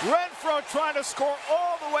 Renfroe trying to score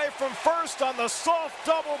all the way from first on the soft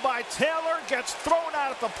double by Taylor. Gets thrown out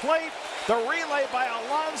at the plate. The relay by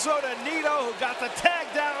Alonso to Nito, who got the tag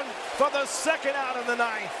down for the second out in the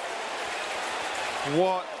ninth.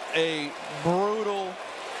 What a brutal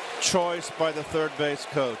choice by the third base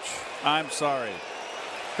coach. I'm sorry.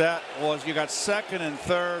 That was, you got second and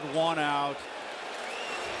third, one out.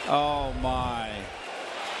 Oh, my.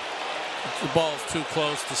 The ball's too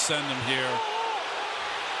close to send him here.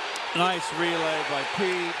 Nice relay by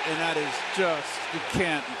Pete, and that is just, you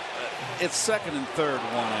can't, it's second and third,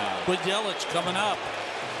 one out. With Yelich coming up.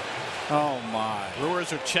 Oh, my.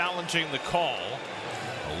 Brewers are challenging the call.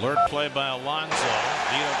 Alert play by Alonso.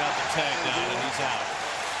 Nito got the tag down, and he's out.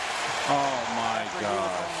 Oh, my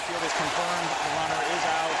God. Field is confirmed. The runner is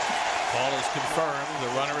out. Call is confirmed.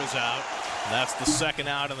 The runner is out. And that's the second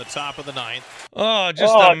out in the top of the ninth.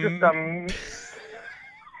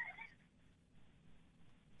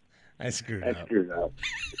 I screwed up.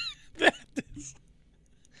 That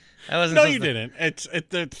wasn't no, you didn't. It's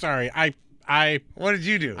sorry. I. What did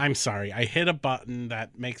you do? I'm sorry. I hit a button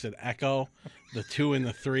that makes it echo the 2 and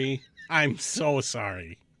the 3. I'm so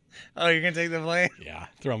sorry. Oh, you're gonna take the blame? Yeah,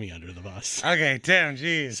 throw me under the bus. Okay, Tim.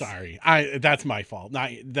 Jeez. Sorry. That's my fault. Not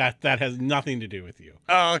that has nothing to do with you.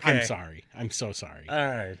 Oh, okay. I'm sorry. I'm so sorry. All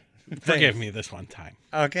right. Forgive me this one time.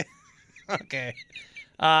 Okay. Okay.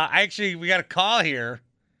 We got a call here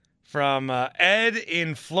from Ed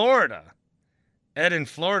in Florida. Ed in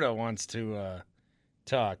Florida wants to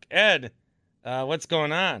talk. Ed, what's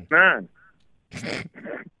going on? Man. Hey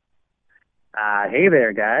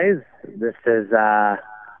there, guys. This is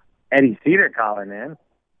Eddie Cedar calling in.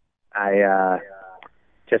 I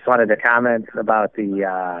just wanted to comment about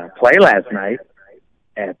the play last night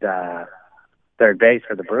at third base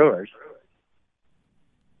for the Brewers.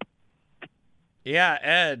 Yeah,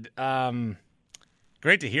 Ed,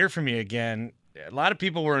 great to hear from you again. A lot of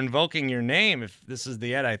people were invoking your name. If this is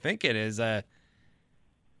the Ed I think it is, there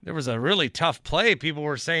was a really tough play. People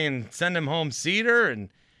were saying send him home Cedar, and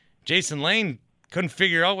Jason Lane couldn't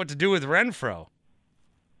figure out what to do with Renfroe.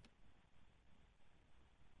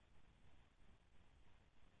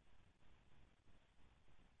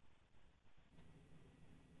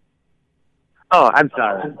 Oh, I'm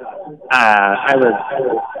sorry. I was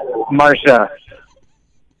Marcia.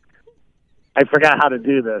 I forgot how to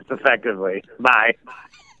do this effectively. Bye.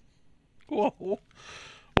 Whoa.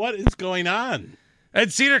 What is going on?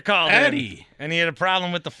 Ed Cedar called Eddie. in, and he had a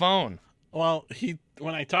problem with the phone. Well,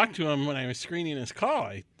 when I talked to him when I was screening his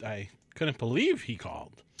call, I couldn't believe he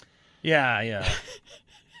called. Yeah.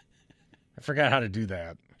 I forgot how to do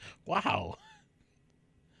that. Wow.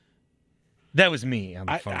 That was me on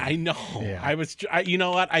the phone. I know. Yeah. You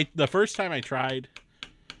know what? The first time I tried,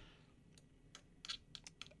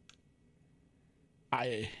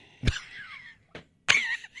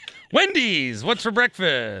 Wendy's, what's for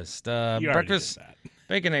breakfast? You Breakfast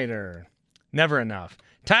Baconator. Never enough.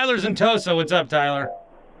 Tyler's in Tosa. What's up, Tyler?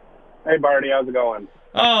 Hey, Barty. How's it going?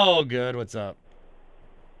 Oh, good. What's up?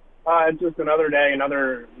 It's just another day,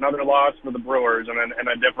 another loss for the Brewers in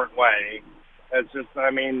a different way. It's just,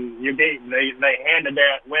 I mean, they handed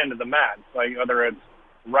that win to the Mets. Like, whether it's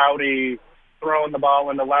Rowdy throwing the ball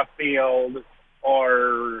into left field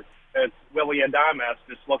or it's Willy Adames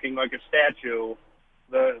just looking like a statue.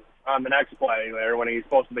 on the next play there when he's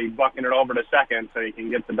supposed to be bucking it over to second so he can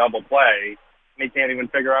get the double play, and he can't even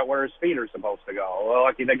figure out where his feet are supposed to go. Well,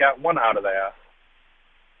 lucky they got one out of that.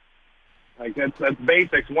 Like, that's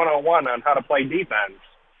basics 101 on how to play defense.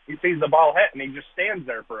 He sees the ball hit, and he just stands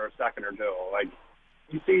there for a second or two. Like,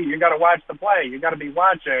 you got to watch the play. You got to be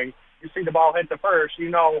watching. You see the ball hit the first, you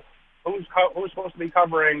know who's supposed to be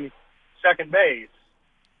covering second base.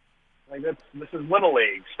 Like, this is Little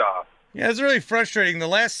League stuff. Yeah, it's really frustrating. The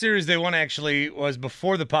last series they won actually was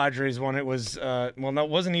before the Padres won. It was, no, it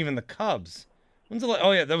wasn't even the Cubs. When's the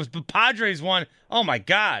oh, yeah, that was the Padres won. Oh, my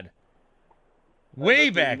God. Way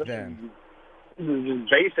back then. This is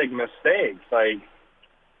just basic mistakes. Like,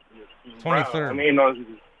 23rd. I mean,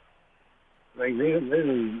 this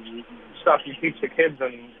is stuff you teach the kids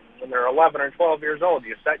when they're 11 or 12 years old.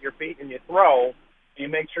 You set your feet and you throw, and you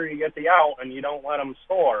make sure you get the out, and you don't let them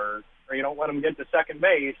score, or you don't let them get to second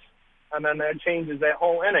base, and then that changes that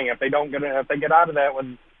whole inning. If they get out of that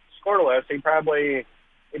with scoreless, he probably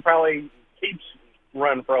keeps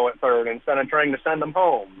Renfroe at third instead of trying to send them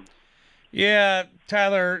home. Yeah,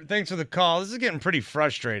 Tyler, thanks for the call. This is getting pretty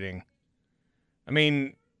frustrating. I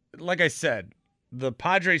mean, like I said, the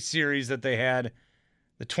Padres series that they had,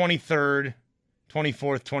 the 23rd,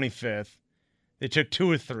 24th, 25th, they took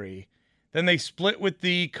 2 of 3. Then they split with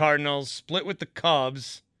the Cardinals, split with the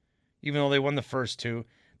Cubs, even though they won the first 2.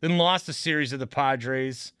 Then lost the series to the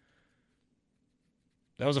Padres.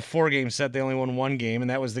 That was a 4-game set. They only won 1 game, and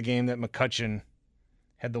that was the game that McCutchen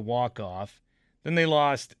had the walk-off. Then they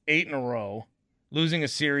lost 8 in a row, losing a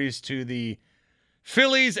series to the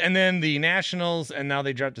Phillies and then the Nationals, and now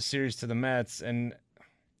they dropped a series to the Mets. And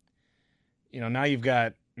now you've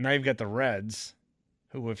got the Reds,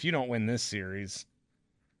 who, if you don't win this series,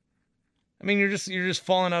 I mean, you're just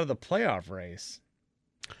falling out of the playoff race.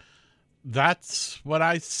 That's what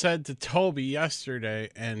I said to Toby yesterday,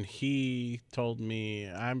 and he told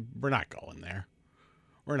me we're not going there.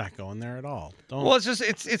 We're not going there at all. Well,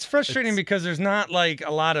 it's frustrating because there's not like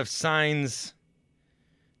a lot of signs.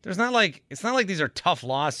 It's not like these are tough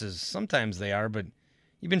losses. Sometimes they are, but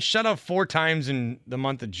you've been shut out 4 times in the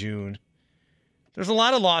month of June. There's a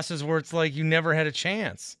lot of losses where it's like you never had a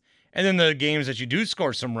chance. And then the games that you do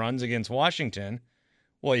score some runs against Washington,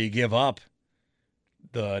 well, you give up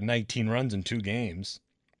the 19 runs in 2 games.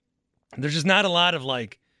 There's just not a lot of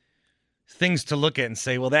like things to look at and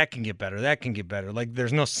say, well, that can get better, that can get better. Like,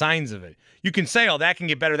 there's no signs of it. You can say, oh, that can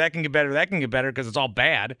get better, that can get better, that can get better, because it's all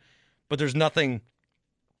bad, but there's nothing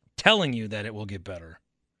telling you that it will get better.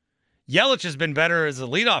 Yelich has been better as a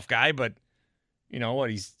leadoff guy, but you know what?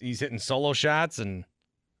 He's hitting solo shots and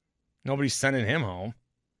nobody's sending him home.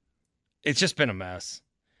 It's just been a mess.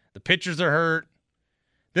 The pitchers are hurt.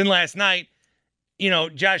 Then last night,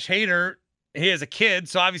 Josh Hader, he has a kid,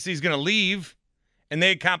 so obviously he's going to leave. And they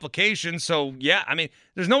had complications, so yeah, I mean,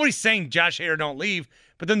 there's nobody saying Josh Hader don't leave,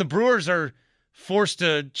 but then the Brewers are forced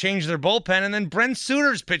to change their bullpen, and then Brent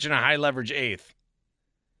Suter's pitching a high-leverage 8th.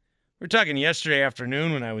 We were talking yesterday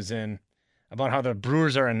afternoon when I was in about how the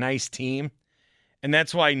Brewers are a nice team, and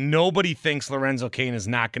that's why nobody thinks Lorenzo Cain is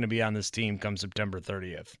not going to be on this team come September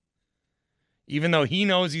 30th. Even though he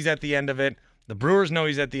knows he's at the end of it, the Brewers know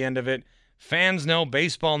he's at the end of it, fans know,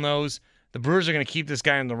 baseball knows, the Brewers are going to keep this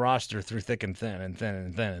guy on the roster through thick and thin and thin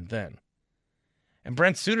and thin and thin. And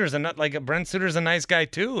Brent Suter's a nice guy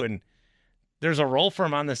too, and there's a role for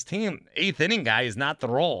him on this team. 8th inning guy is not the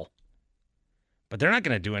role. But they're not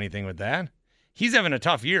going to do anything with that. He's having a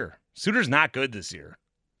tough year. Suter's not good this year.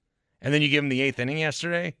 And then you give him the 8th inning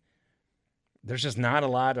yesterday. There's just not a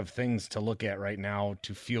lot of things to look at right now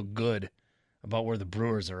to feel good about where the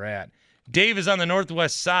Brewers are at. Dave is on the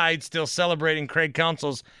Northwest side, still celebrating Craig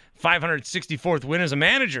Counsell's 564th win as a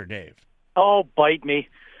manager, Dave. Oh, bite me.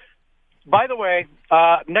 By the way,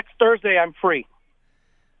 next Thursday I'm free.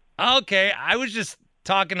 Okay, I was just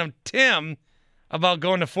talking to Tim about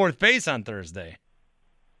going to 4th base on Thursday.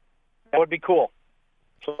 That would be cool.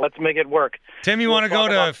 So let's make it work. Tim, you want to go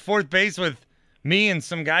to 4th base with me and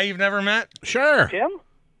some guy you've never met? Sure. Tim?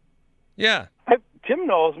 Yeah. Tim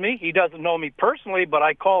knows me. He doesn't know me personally, but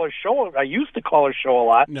I call his show. I used to call his show a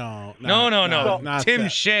lot. No. Not Tim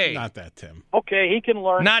that, Shea. Not that Tim. Okay, he can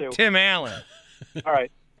learn Not too. Tim Allen. All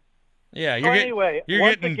right. Yeah, you're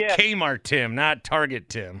getting again, Kmart Tim, not Target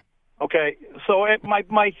Tim. Okay, so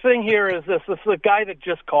my thing here is this. This is a guy that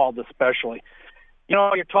just called especially.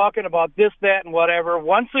 You're talking about this, that, and whatever.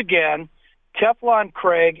 Once again, Teflon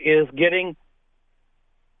Craig is getting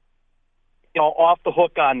off the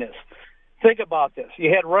hook on this. Think about this. You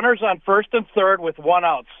had runners on 1st and 3rd with 1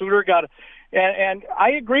 out. Suter got and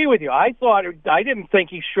I agree with you. I didn't think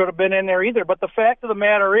he should have been in there either, but the fact of the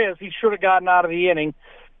matter is he should have gotten out of the inning.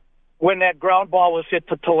 when that ground ball was hit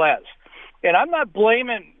to Tellez. And I'm not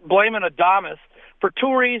blaming Adames for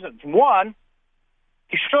two reasons. One,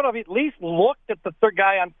 he should have at least looked at the third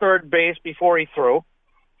guy on third base before he threw.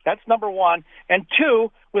 That's number one. And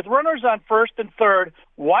two, with runners on first and third,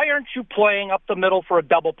 why aren't you playing up the middle for a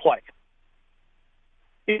double play?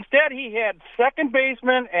 Instead, he had second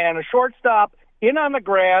baseman and a shortstop in on the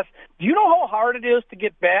grass. Do you know how hard it is to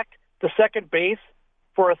get back to second base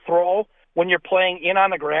for a throw when you're playing in on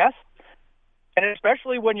the grass? And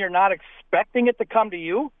especially when you're not expecting it to come to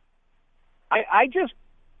you?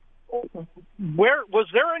 Was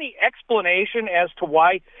there any explanation as to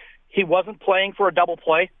why he wasn't playing for a double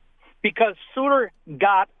play? Because Suter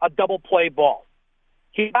got a double play ball.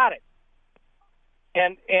 He got it.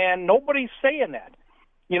 And nobody's saying that.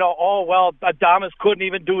 Adames couldn't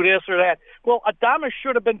even do this or that. Well, Adames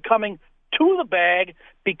should have been coming to the bag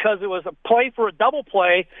because it was a play for a double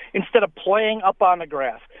play instead of playing up on the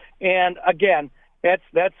grass. And again,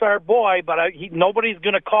 that's our boy, but nobody's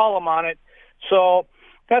going to call him on it. So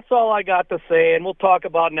that's all I got to say, and we'll talk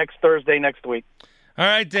about next Thursday next week. All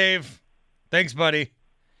right, Dave. Thanks, buddy.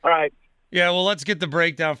 All right. Yeah, well, let's get the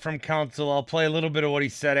breakdown from Counsell. I'll play a little bit of what he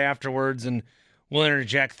said afterwards, and we'll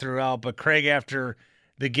interject throughout. But Craig, after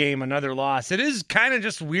the game, another loss. It is kind of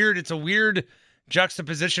just weird. It's a weird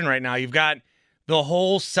juxtaposition right now. You've got the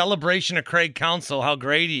whole celebration of Craig Counsell, how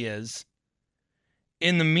great he is.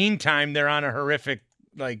 In the meantime, they're on a horrific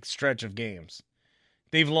stretch of games.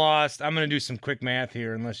 They've lost, I'm going to do some quick math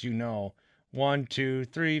here unless you know. 1, 2,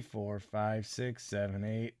 3, 4, 5, 6, 7,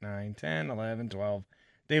 8, 9, 10, 11, 12.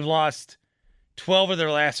 They've lost 12 of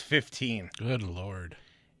their last 15. Good Lord.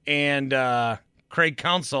 And Craig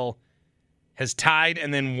Counsell has tied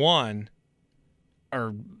and then won,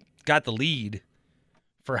 or got the lead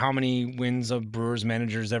for how many wins a Brewers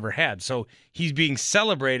manager's ever had. So he's being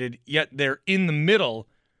celebrated, yet they're in the middle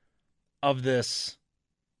of this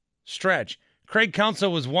stretch. Craig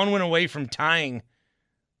Counsell was 1 win away from tying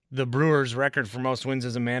the Brewers' record for most wins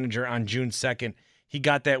as a manager on June 2nd. He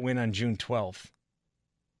got that win on June 12th.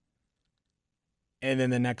 And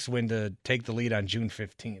then the next win to take the lead on June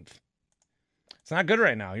 15th. It's not good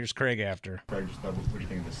right now. Here's Craig after. Craig, just what do you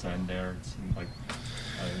think of the send there? It seemed like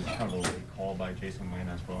it was kind of a late call by Jason Wayne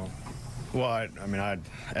as well. Well, I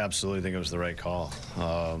absolutely think it was the right call.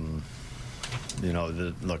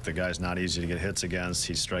 Look, the guy's not easy to get hits against.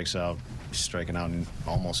 He's striking out in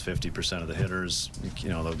almost 50% of the hitters.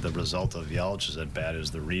 The result of Yelich is at bat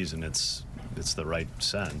is the reason it's the right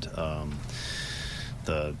send.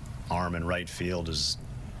 The arm in right field is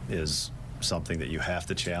something that you have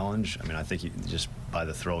to challenge. I think just by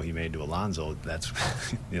the throw he made to Alonso, that's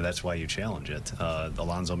that's why you challenge it.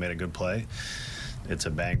 Alonso made a good play. It's a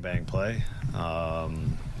bang play.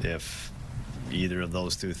 If either of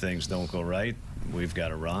those two things don't go right, we've got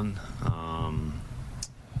to run.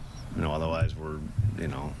 Otherwise we're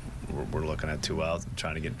looking at 2 out,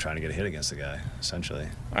 trying to get a hit against the guy, essentially.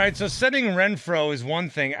 All right, so sending Renfroe is one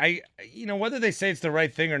thing. Whether they say it's the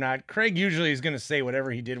right thing or not, Craig usually is going to say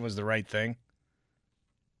whatever he did was the right thing.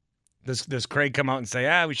 Does Craig come out and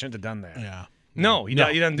say, we shouldn't have done that? Yeah. No, he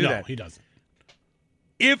doesn't do that. No, he doesn't.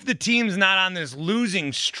 If the team's not on this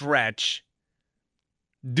losing stretch,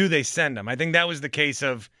 do they send him? I think that was the case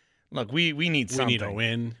of, look, we need something. We need a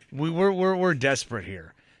win. We're desperate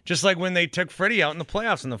here. Just like when they took Freddie out in the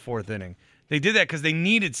playoffs in the 4th inning. They did that because they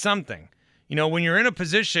needed something. When you're in a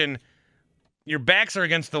position, your backs are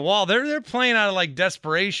against the wall, they're playing out of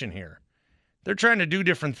desperation here. They're trying to do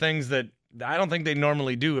different things that I don't think they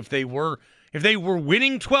normally do. If they were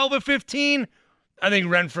winning 12 of 15, I think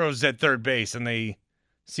Renfroe's at third base and they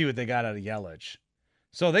see what they got out of Yelich.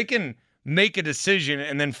 So they can make a decision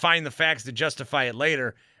and then find the facts to justify it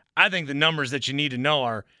later. I think the numbers that you need to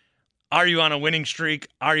know are you on a winning streak?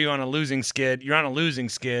 Are you on a losing skid? You're on a losing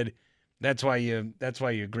skid. That's why you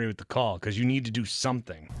agree with the call, because you need to do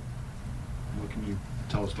something. What can you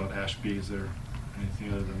tell us about Ashby? Is there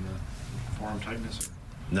anything other than the forearm tightness?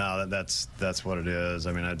 No, that's what it is.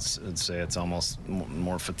 I'd say it's almost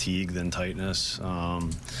more fatigue than tightness. I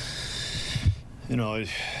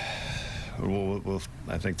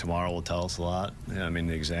think tomorrow will tell us a lot.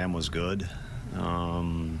 The exam was good,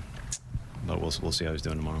 but we'll see how he's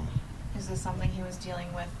doing tomorrow. Is this something he was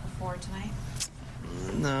dealing with before tonight?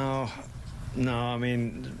 No.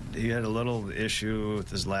 He had a little issue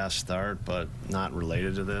with his last start, but not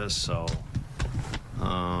related to this. So,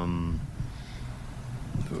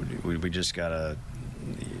 we just gotta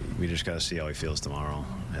see how he feels tomorrow.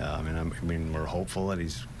 Yeah, we're hopeful that he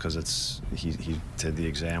said the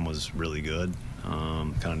exam was really good.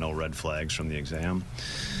 Kind of no red flags from the exam.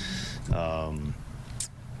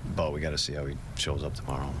 But we got to see how he shows up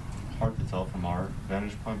tomorrow. hard to tell from our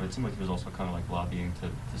vantage point, but it seemed like he was also kind of like lobbying to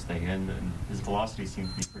stay in, and his velocity seemed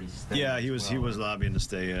to be pretty steady. Yeah, he was lobbying to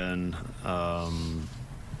stay in.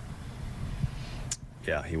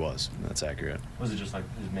 Yeah, he was. That's accurate. Was it just like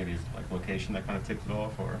maybe his location that kind of tipped it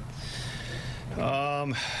off, or?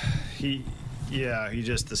 He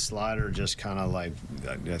just, the slider just kind of like,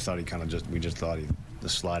 I thought he kind of just, we just thought the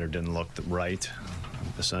slider didn't look right,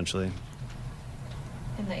 essentially.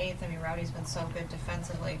 In the eighth, I mean, Rowdy's been so good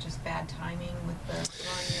defensively, just bad timing with the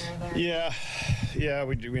throwing there. Yeah,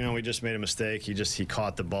 we just made a mistake. He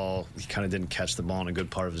caught the ball. He kind of didn't catch the ball in a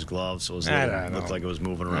good part of his glove, so it looked like it was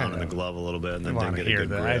moving around in the glove a little bit, and then didn't get a good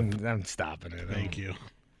grip. I'm stopping it. Thank you.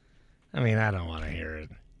 I mean, I don't want to hear it.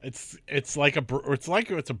 It's like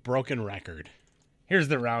it's a broken record. Here's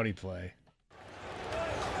the Rowdy play.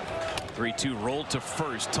 3-2 rolled to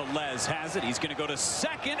first. Tellez has it. He's going to go to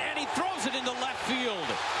second, and he throws it into left field.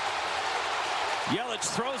 Yelich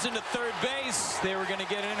throws into third base. They were going to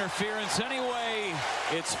get interference anyway.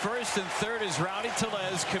 It's first and third as Rowdy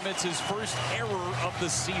Tellez commits his first error of the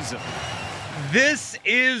season. This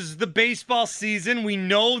is the baseball season. We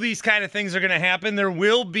know these kind of things are going to happen. There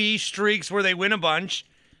will be streaks where they win a bunch.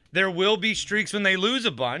 There will be streaks when they lose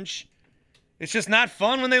a bunch. It's just not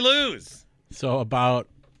fun when they lose. So about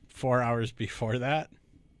 4 hours before that,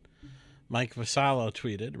 Mike Vasallo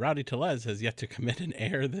tweeted, Rowdy Tellez has yet to commit an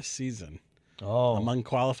error this season. Oh. Among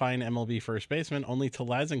qualifying MLB first basemen, only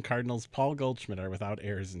Tellez and Cardinals' Paul Goldschmidt are without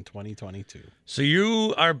errors in 2022. So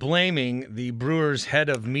you are blaming the Brewers' head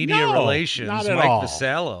of media relations, not at Mike all.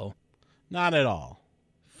 Vasallo. Not at all.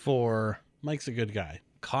 For Mike's a good guy.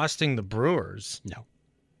 Costing the Brewers. No,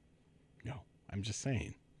 I'm just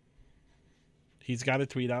saying. He's got to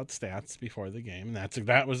tweet out stats before the game, and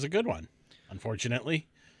that was a good one. Unfortunately,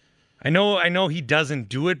 I know he doesn't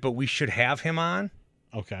do it, but we should have him on.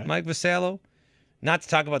 Okay, Mike Vasallo. Not to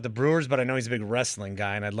talk about the Brewers, but I know he's a big wrestling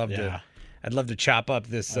guy, and I'd love to chop up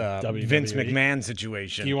this Vince McMahon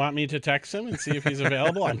situation. Do you want me to text him and see if he's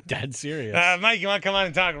available? I'm dead serious. Mike, you want to come on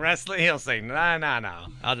and talk wrestling? He'll say no.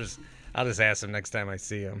 I'll just ask him next time I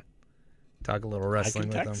see him. Talk a little wrestling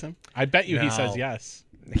with him. I can text him. I bet you he says yes.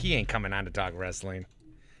 He ain't coming on to talk wrestling.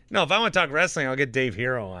 No, if I want to talk wrestling, I'll get Dave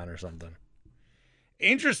Hero on or something.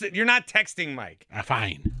 Interested? You're not texting Mike.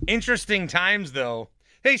 Fine. Interesting times, though.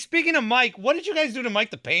 Hey, speaking of Mike, what did you guys do to Mike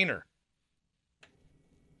the Painter?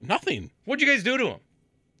 Nothing. What'd you guys do to him?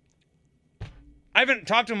 I haven't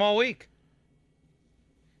talked to him all week.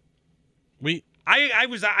 I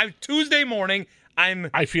was Tuesday morning.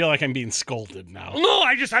 I feel like I'm being scolded now. No,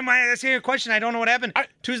 I'm asking a question. I don't know what happened.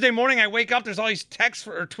 Tuesday morning, I wake up. There's all these texts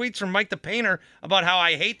or tweets from Mike the Painter about how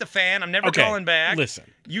I hate the fan. I'm never calling back. Listen,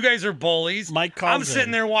 you guys are bullies. Mike calls I'm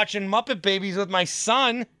sitting there watching Muppet Babies with my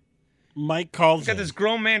son. Mike calls in. Got this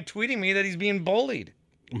grown man tweeting me that he's being bullied.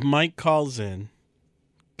 Mike calls in,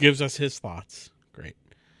 gives us his thoughts. Great.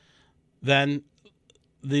 Then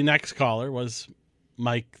the next caller was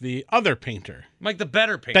Mike, the other painter. Mike, the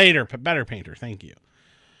better painter. Better painter. Thank you.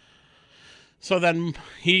 So then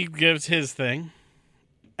he gives his thing,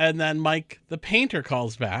 and then Mike, the painter,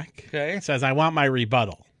 calls back. Okay. Says, I want my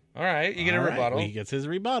rebuttal. All right. You get a rebuttal. Well, he gets his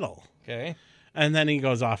rebuttal. Okay. And then he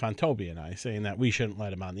goes off on Toby and I, saying that we shouldn't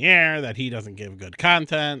let him on the air, that he doesn't give good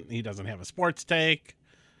content, he doesn't have a sports take.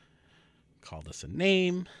 Called us a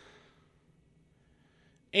name.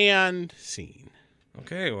 And scene.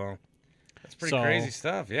 Okay, well. That's pretty crazy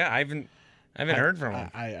stuff. Yeah, I haven't heard from him.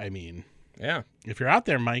 I mean, yeah. If you're out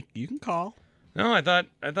there, Mike, you can call. No, I thought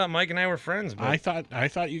Mike and I were friends. But I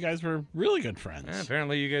thought you guys were really good friends. Yeah,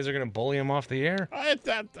 apparently, you guys are going to bully him off the air.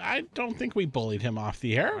 I don't think we bullied him off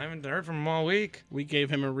the air. I haven't heard from him all week. We gave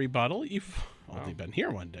him a rebuttal. You've only been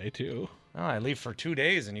here one day too. Oh, I leave for 2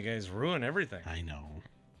 days, and you guys ruin everything. I know.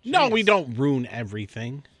 Jeez. No, we don't ruin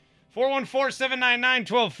everything.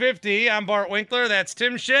 414-799-1250. I'm Bart Winkler. That's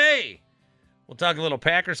Tim Shea. We'll talk a little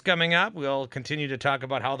Packers coming up. We'll continue to talk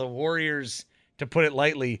about how the Warriors, to put it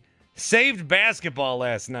lightly, saved basketball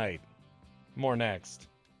last night. More next.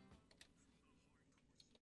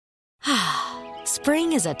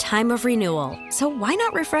 Spring is a time of renewal, so why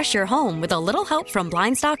not refresh your home with a little help from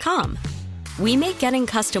Blinds.com? We make getting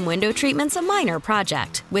custom window treatments a minor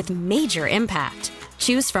project with major impact.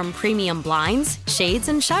 Choose from premium blinds, shades,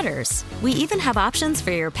 and shutters. We even have options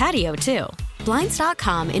for your patio, too.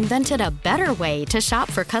 Blinds.com invented a better way to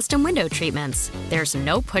shop for custom window treatments. There's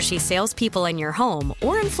no pushy salespeople in your home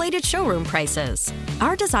or inflated showroom prices.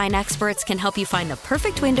 Our design experts can help you find the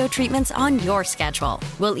perfect window treatments on your schedule.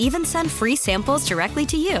 We'll even send free samples directly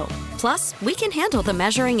to you. Plus, we can handle the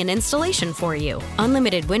measuring and installation for you.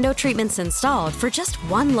 Unlimited window treatments installed for just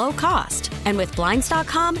one low cost. And with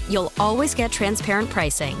Blinds.com, you'll always get transparent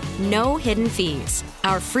pricing. No hidden fees.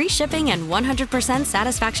 Our free shipping and 100%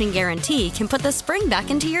 satisfaction guarantee can put the spring back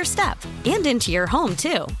into your step and into your home,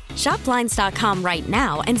 too. Shop Blinds.com right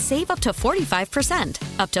now and save up to 45%.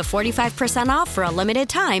 Up to 45% off for a limited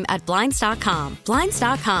time at Blinds.com.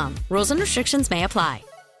 Blinds.com. Rules and restrictions may apply.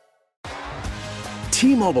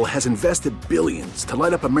 T-Mobile has invested billions to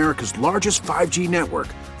light up America's largest 5G network,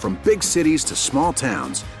 from big cities to small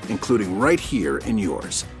towns, including right here in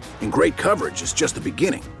yours. And great coverage is just the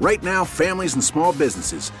beginning. Right now, families and small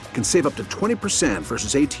businesses can save up to 20%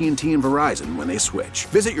 versus AT&T and Verizon when they switch.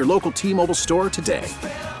 Visit your local T-Mobile store today.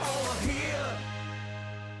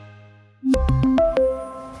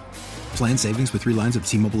 Plan savings with 3 lines of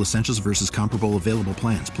T-Mobile Essentials versus comparable available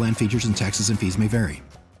plans. Plan features and taxes and fees may vary.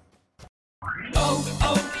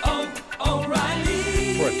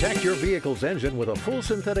 Protect your vehicle's engine with a full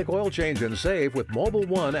synthetic oil change and save with Mobil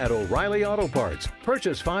 1 at O'Reilly Auto Parts.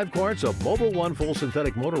 Purchase 5 quarts of Mobil 1 full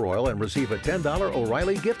synthetic motor oil and receive a $10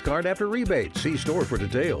 O'Reilly gift card after rebate. See store for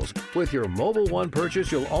details. With your Mobil 1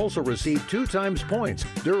 purchase, you'll also receive 2 times points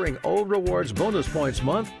during O Rewards Bonus Points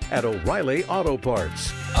Month at O'Reilly Auto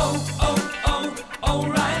Parts.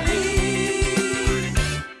 O'Reilly.